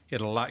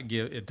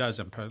it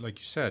does, like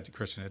you said,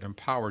 Kristen, it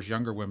empowers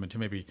younger women to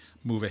maybe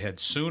move ahead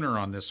sooner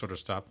on this sort of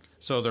stuff,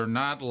 so they're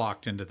not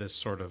locked into this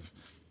sort of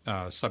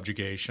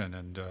subjugation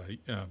and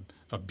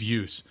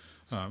abuse,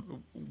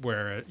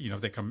 where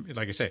they come,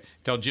 like I say,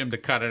 tell Jim to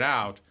cut it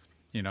out.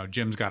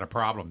 Jim's got a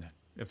problem then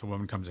if the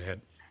woman comes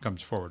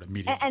forward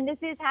immediately. And this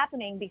is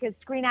happening because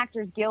Screen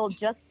Actors Guild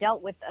just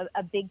dealt with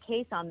a big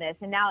case on this,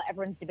 and now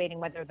everyone's debating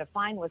whether the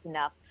fine was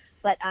enough.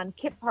 But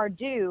Kip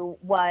Pardue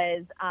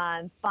was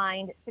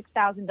fined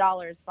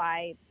 $6,000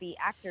 by the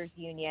Actors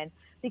Union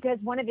because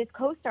one of his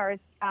co-stars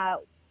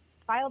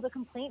filed a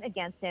complaint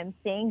against him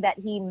saying that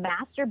he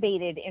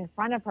masturbated in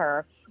front of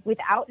her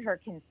without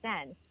her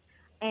consent.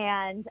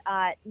 And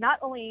not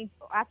only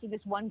after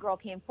this one girl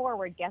came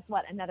forward, guess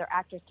what? Another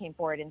actress came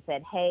forward and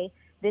said, hey,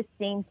 this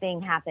same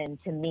thing happened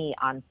to me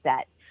on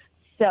set.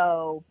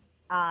 So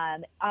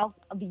all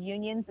of the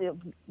unions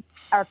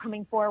are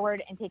coming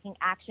forward and taking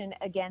action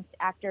against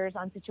actors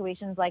on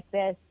situations like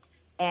this.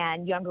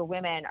 And younger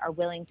women are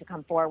willing to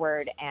come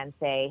forward and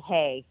say,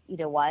 hey, you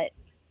know what?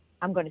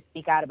 I'm going to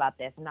speak out about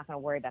this. I'm not going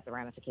to worry about the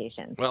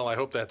ramifications. Well, I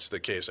hope that's the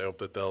case. I hope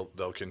that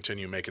they'll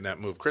continue making that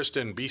move.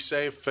 Kristen, be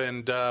safe,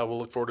 and we'll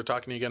look forward to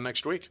talking to you again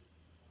next week.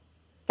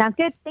 Sounds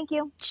good. Thank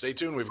you. Stay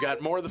tuned. We've got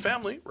more of the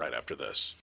family right after this.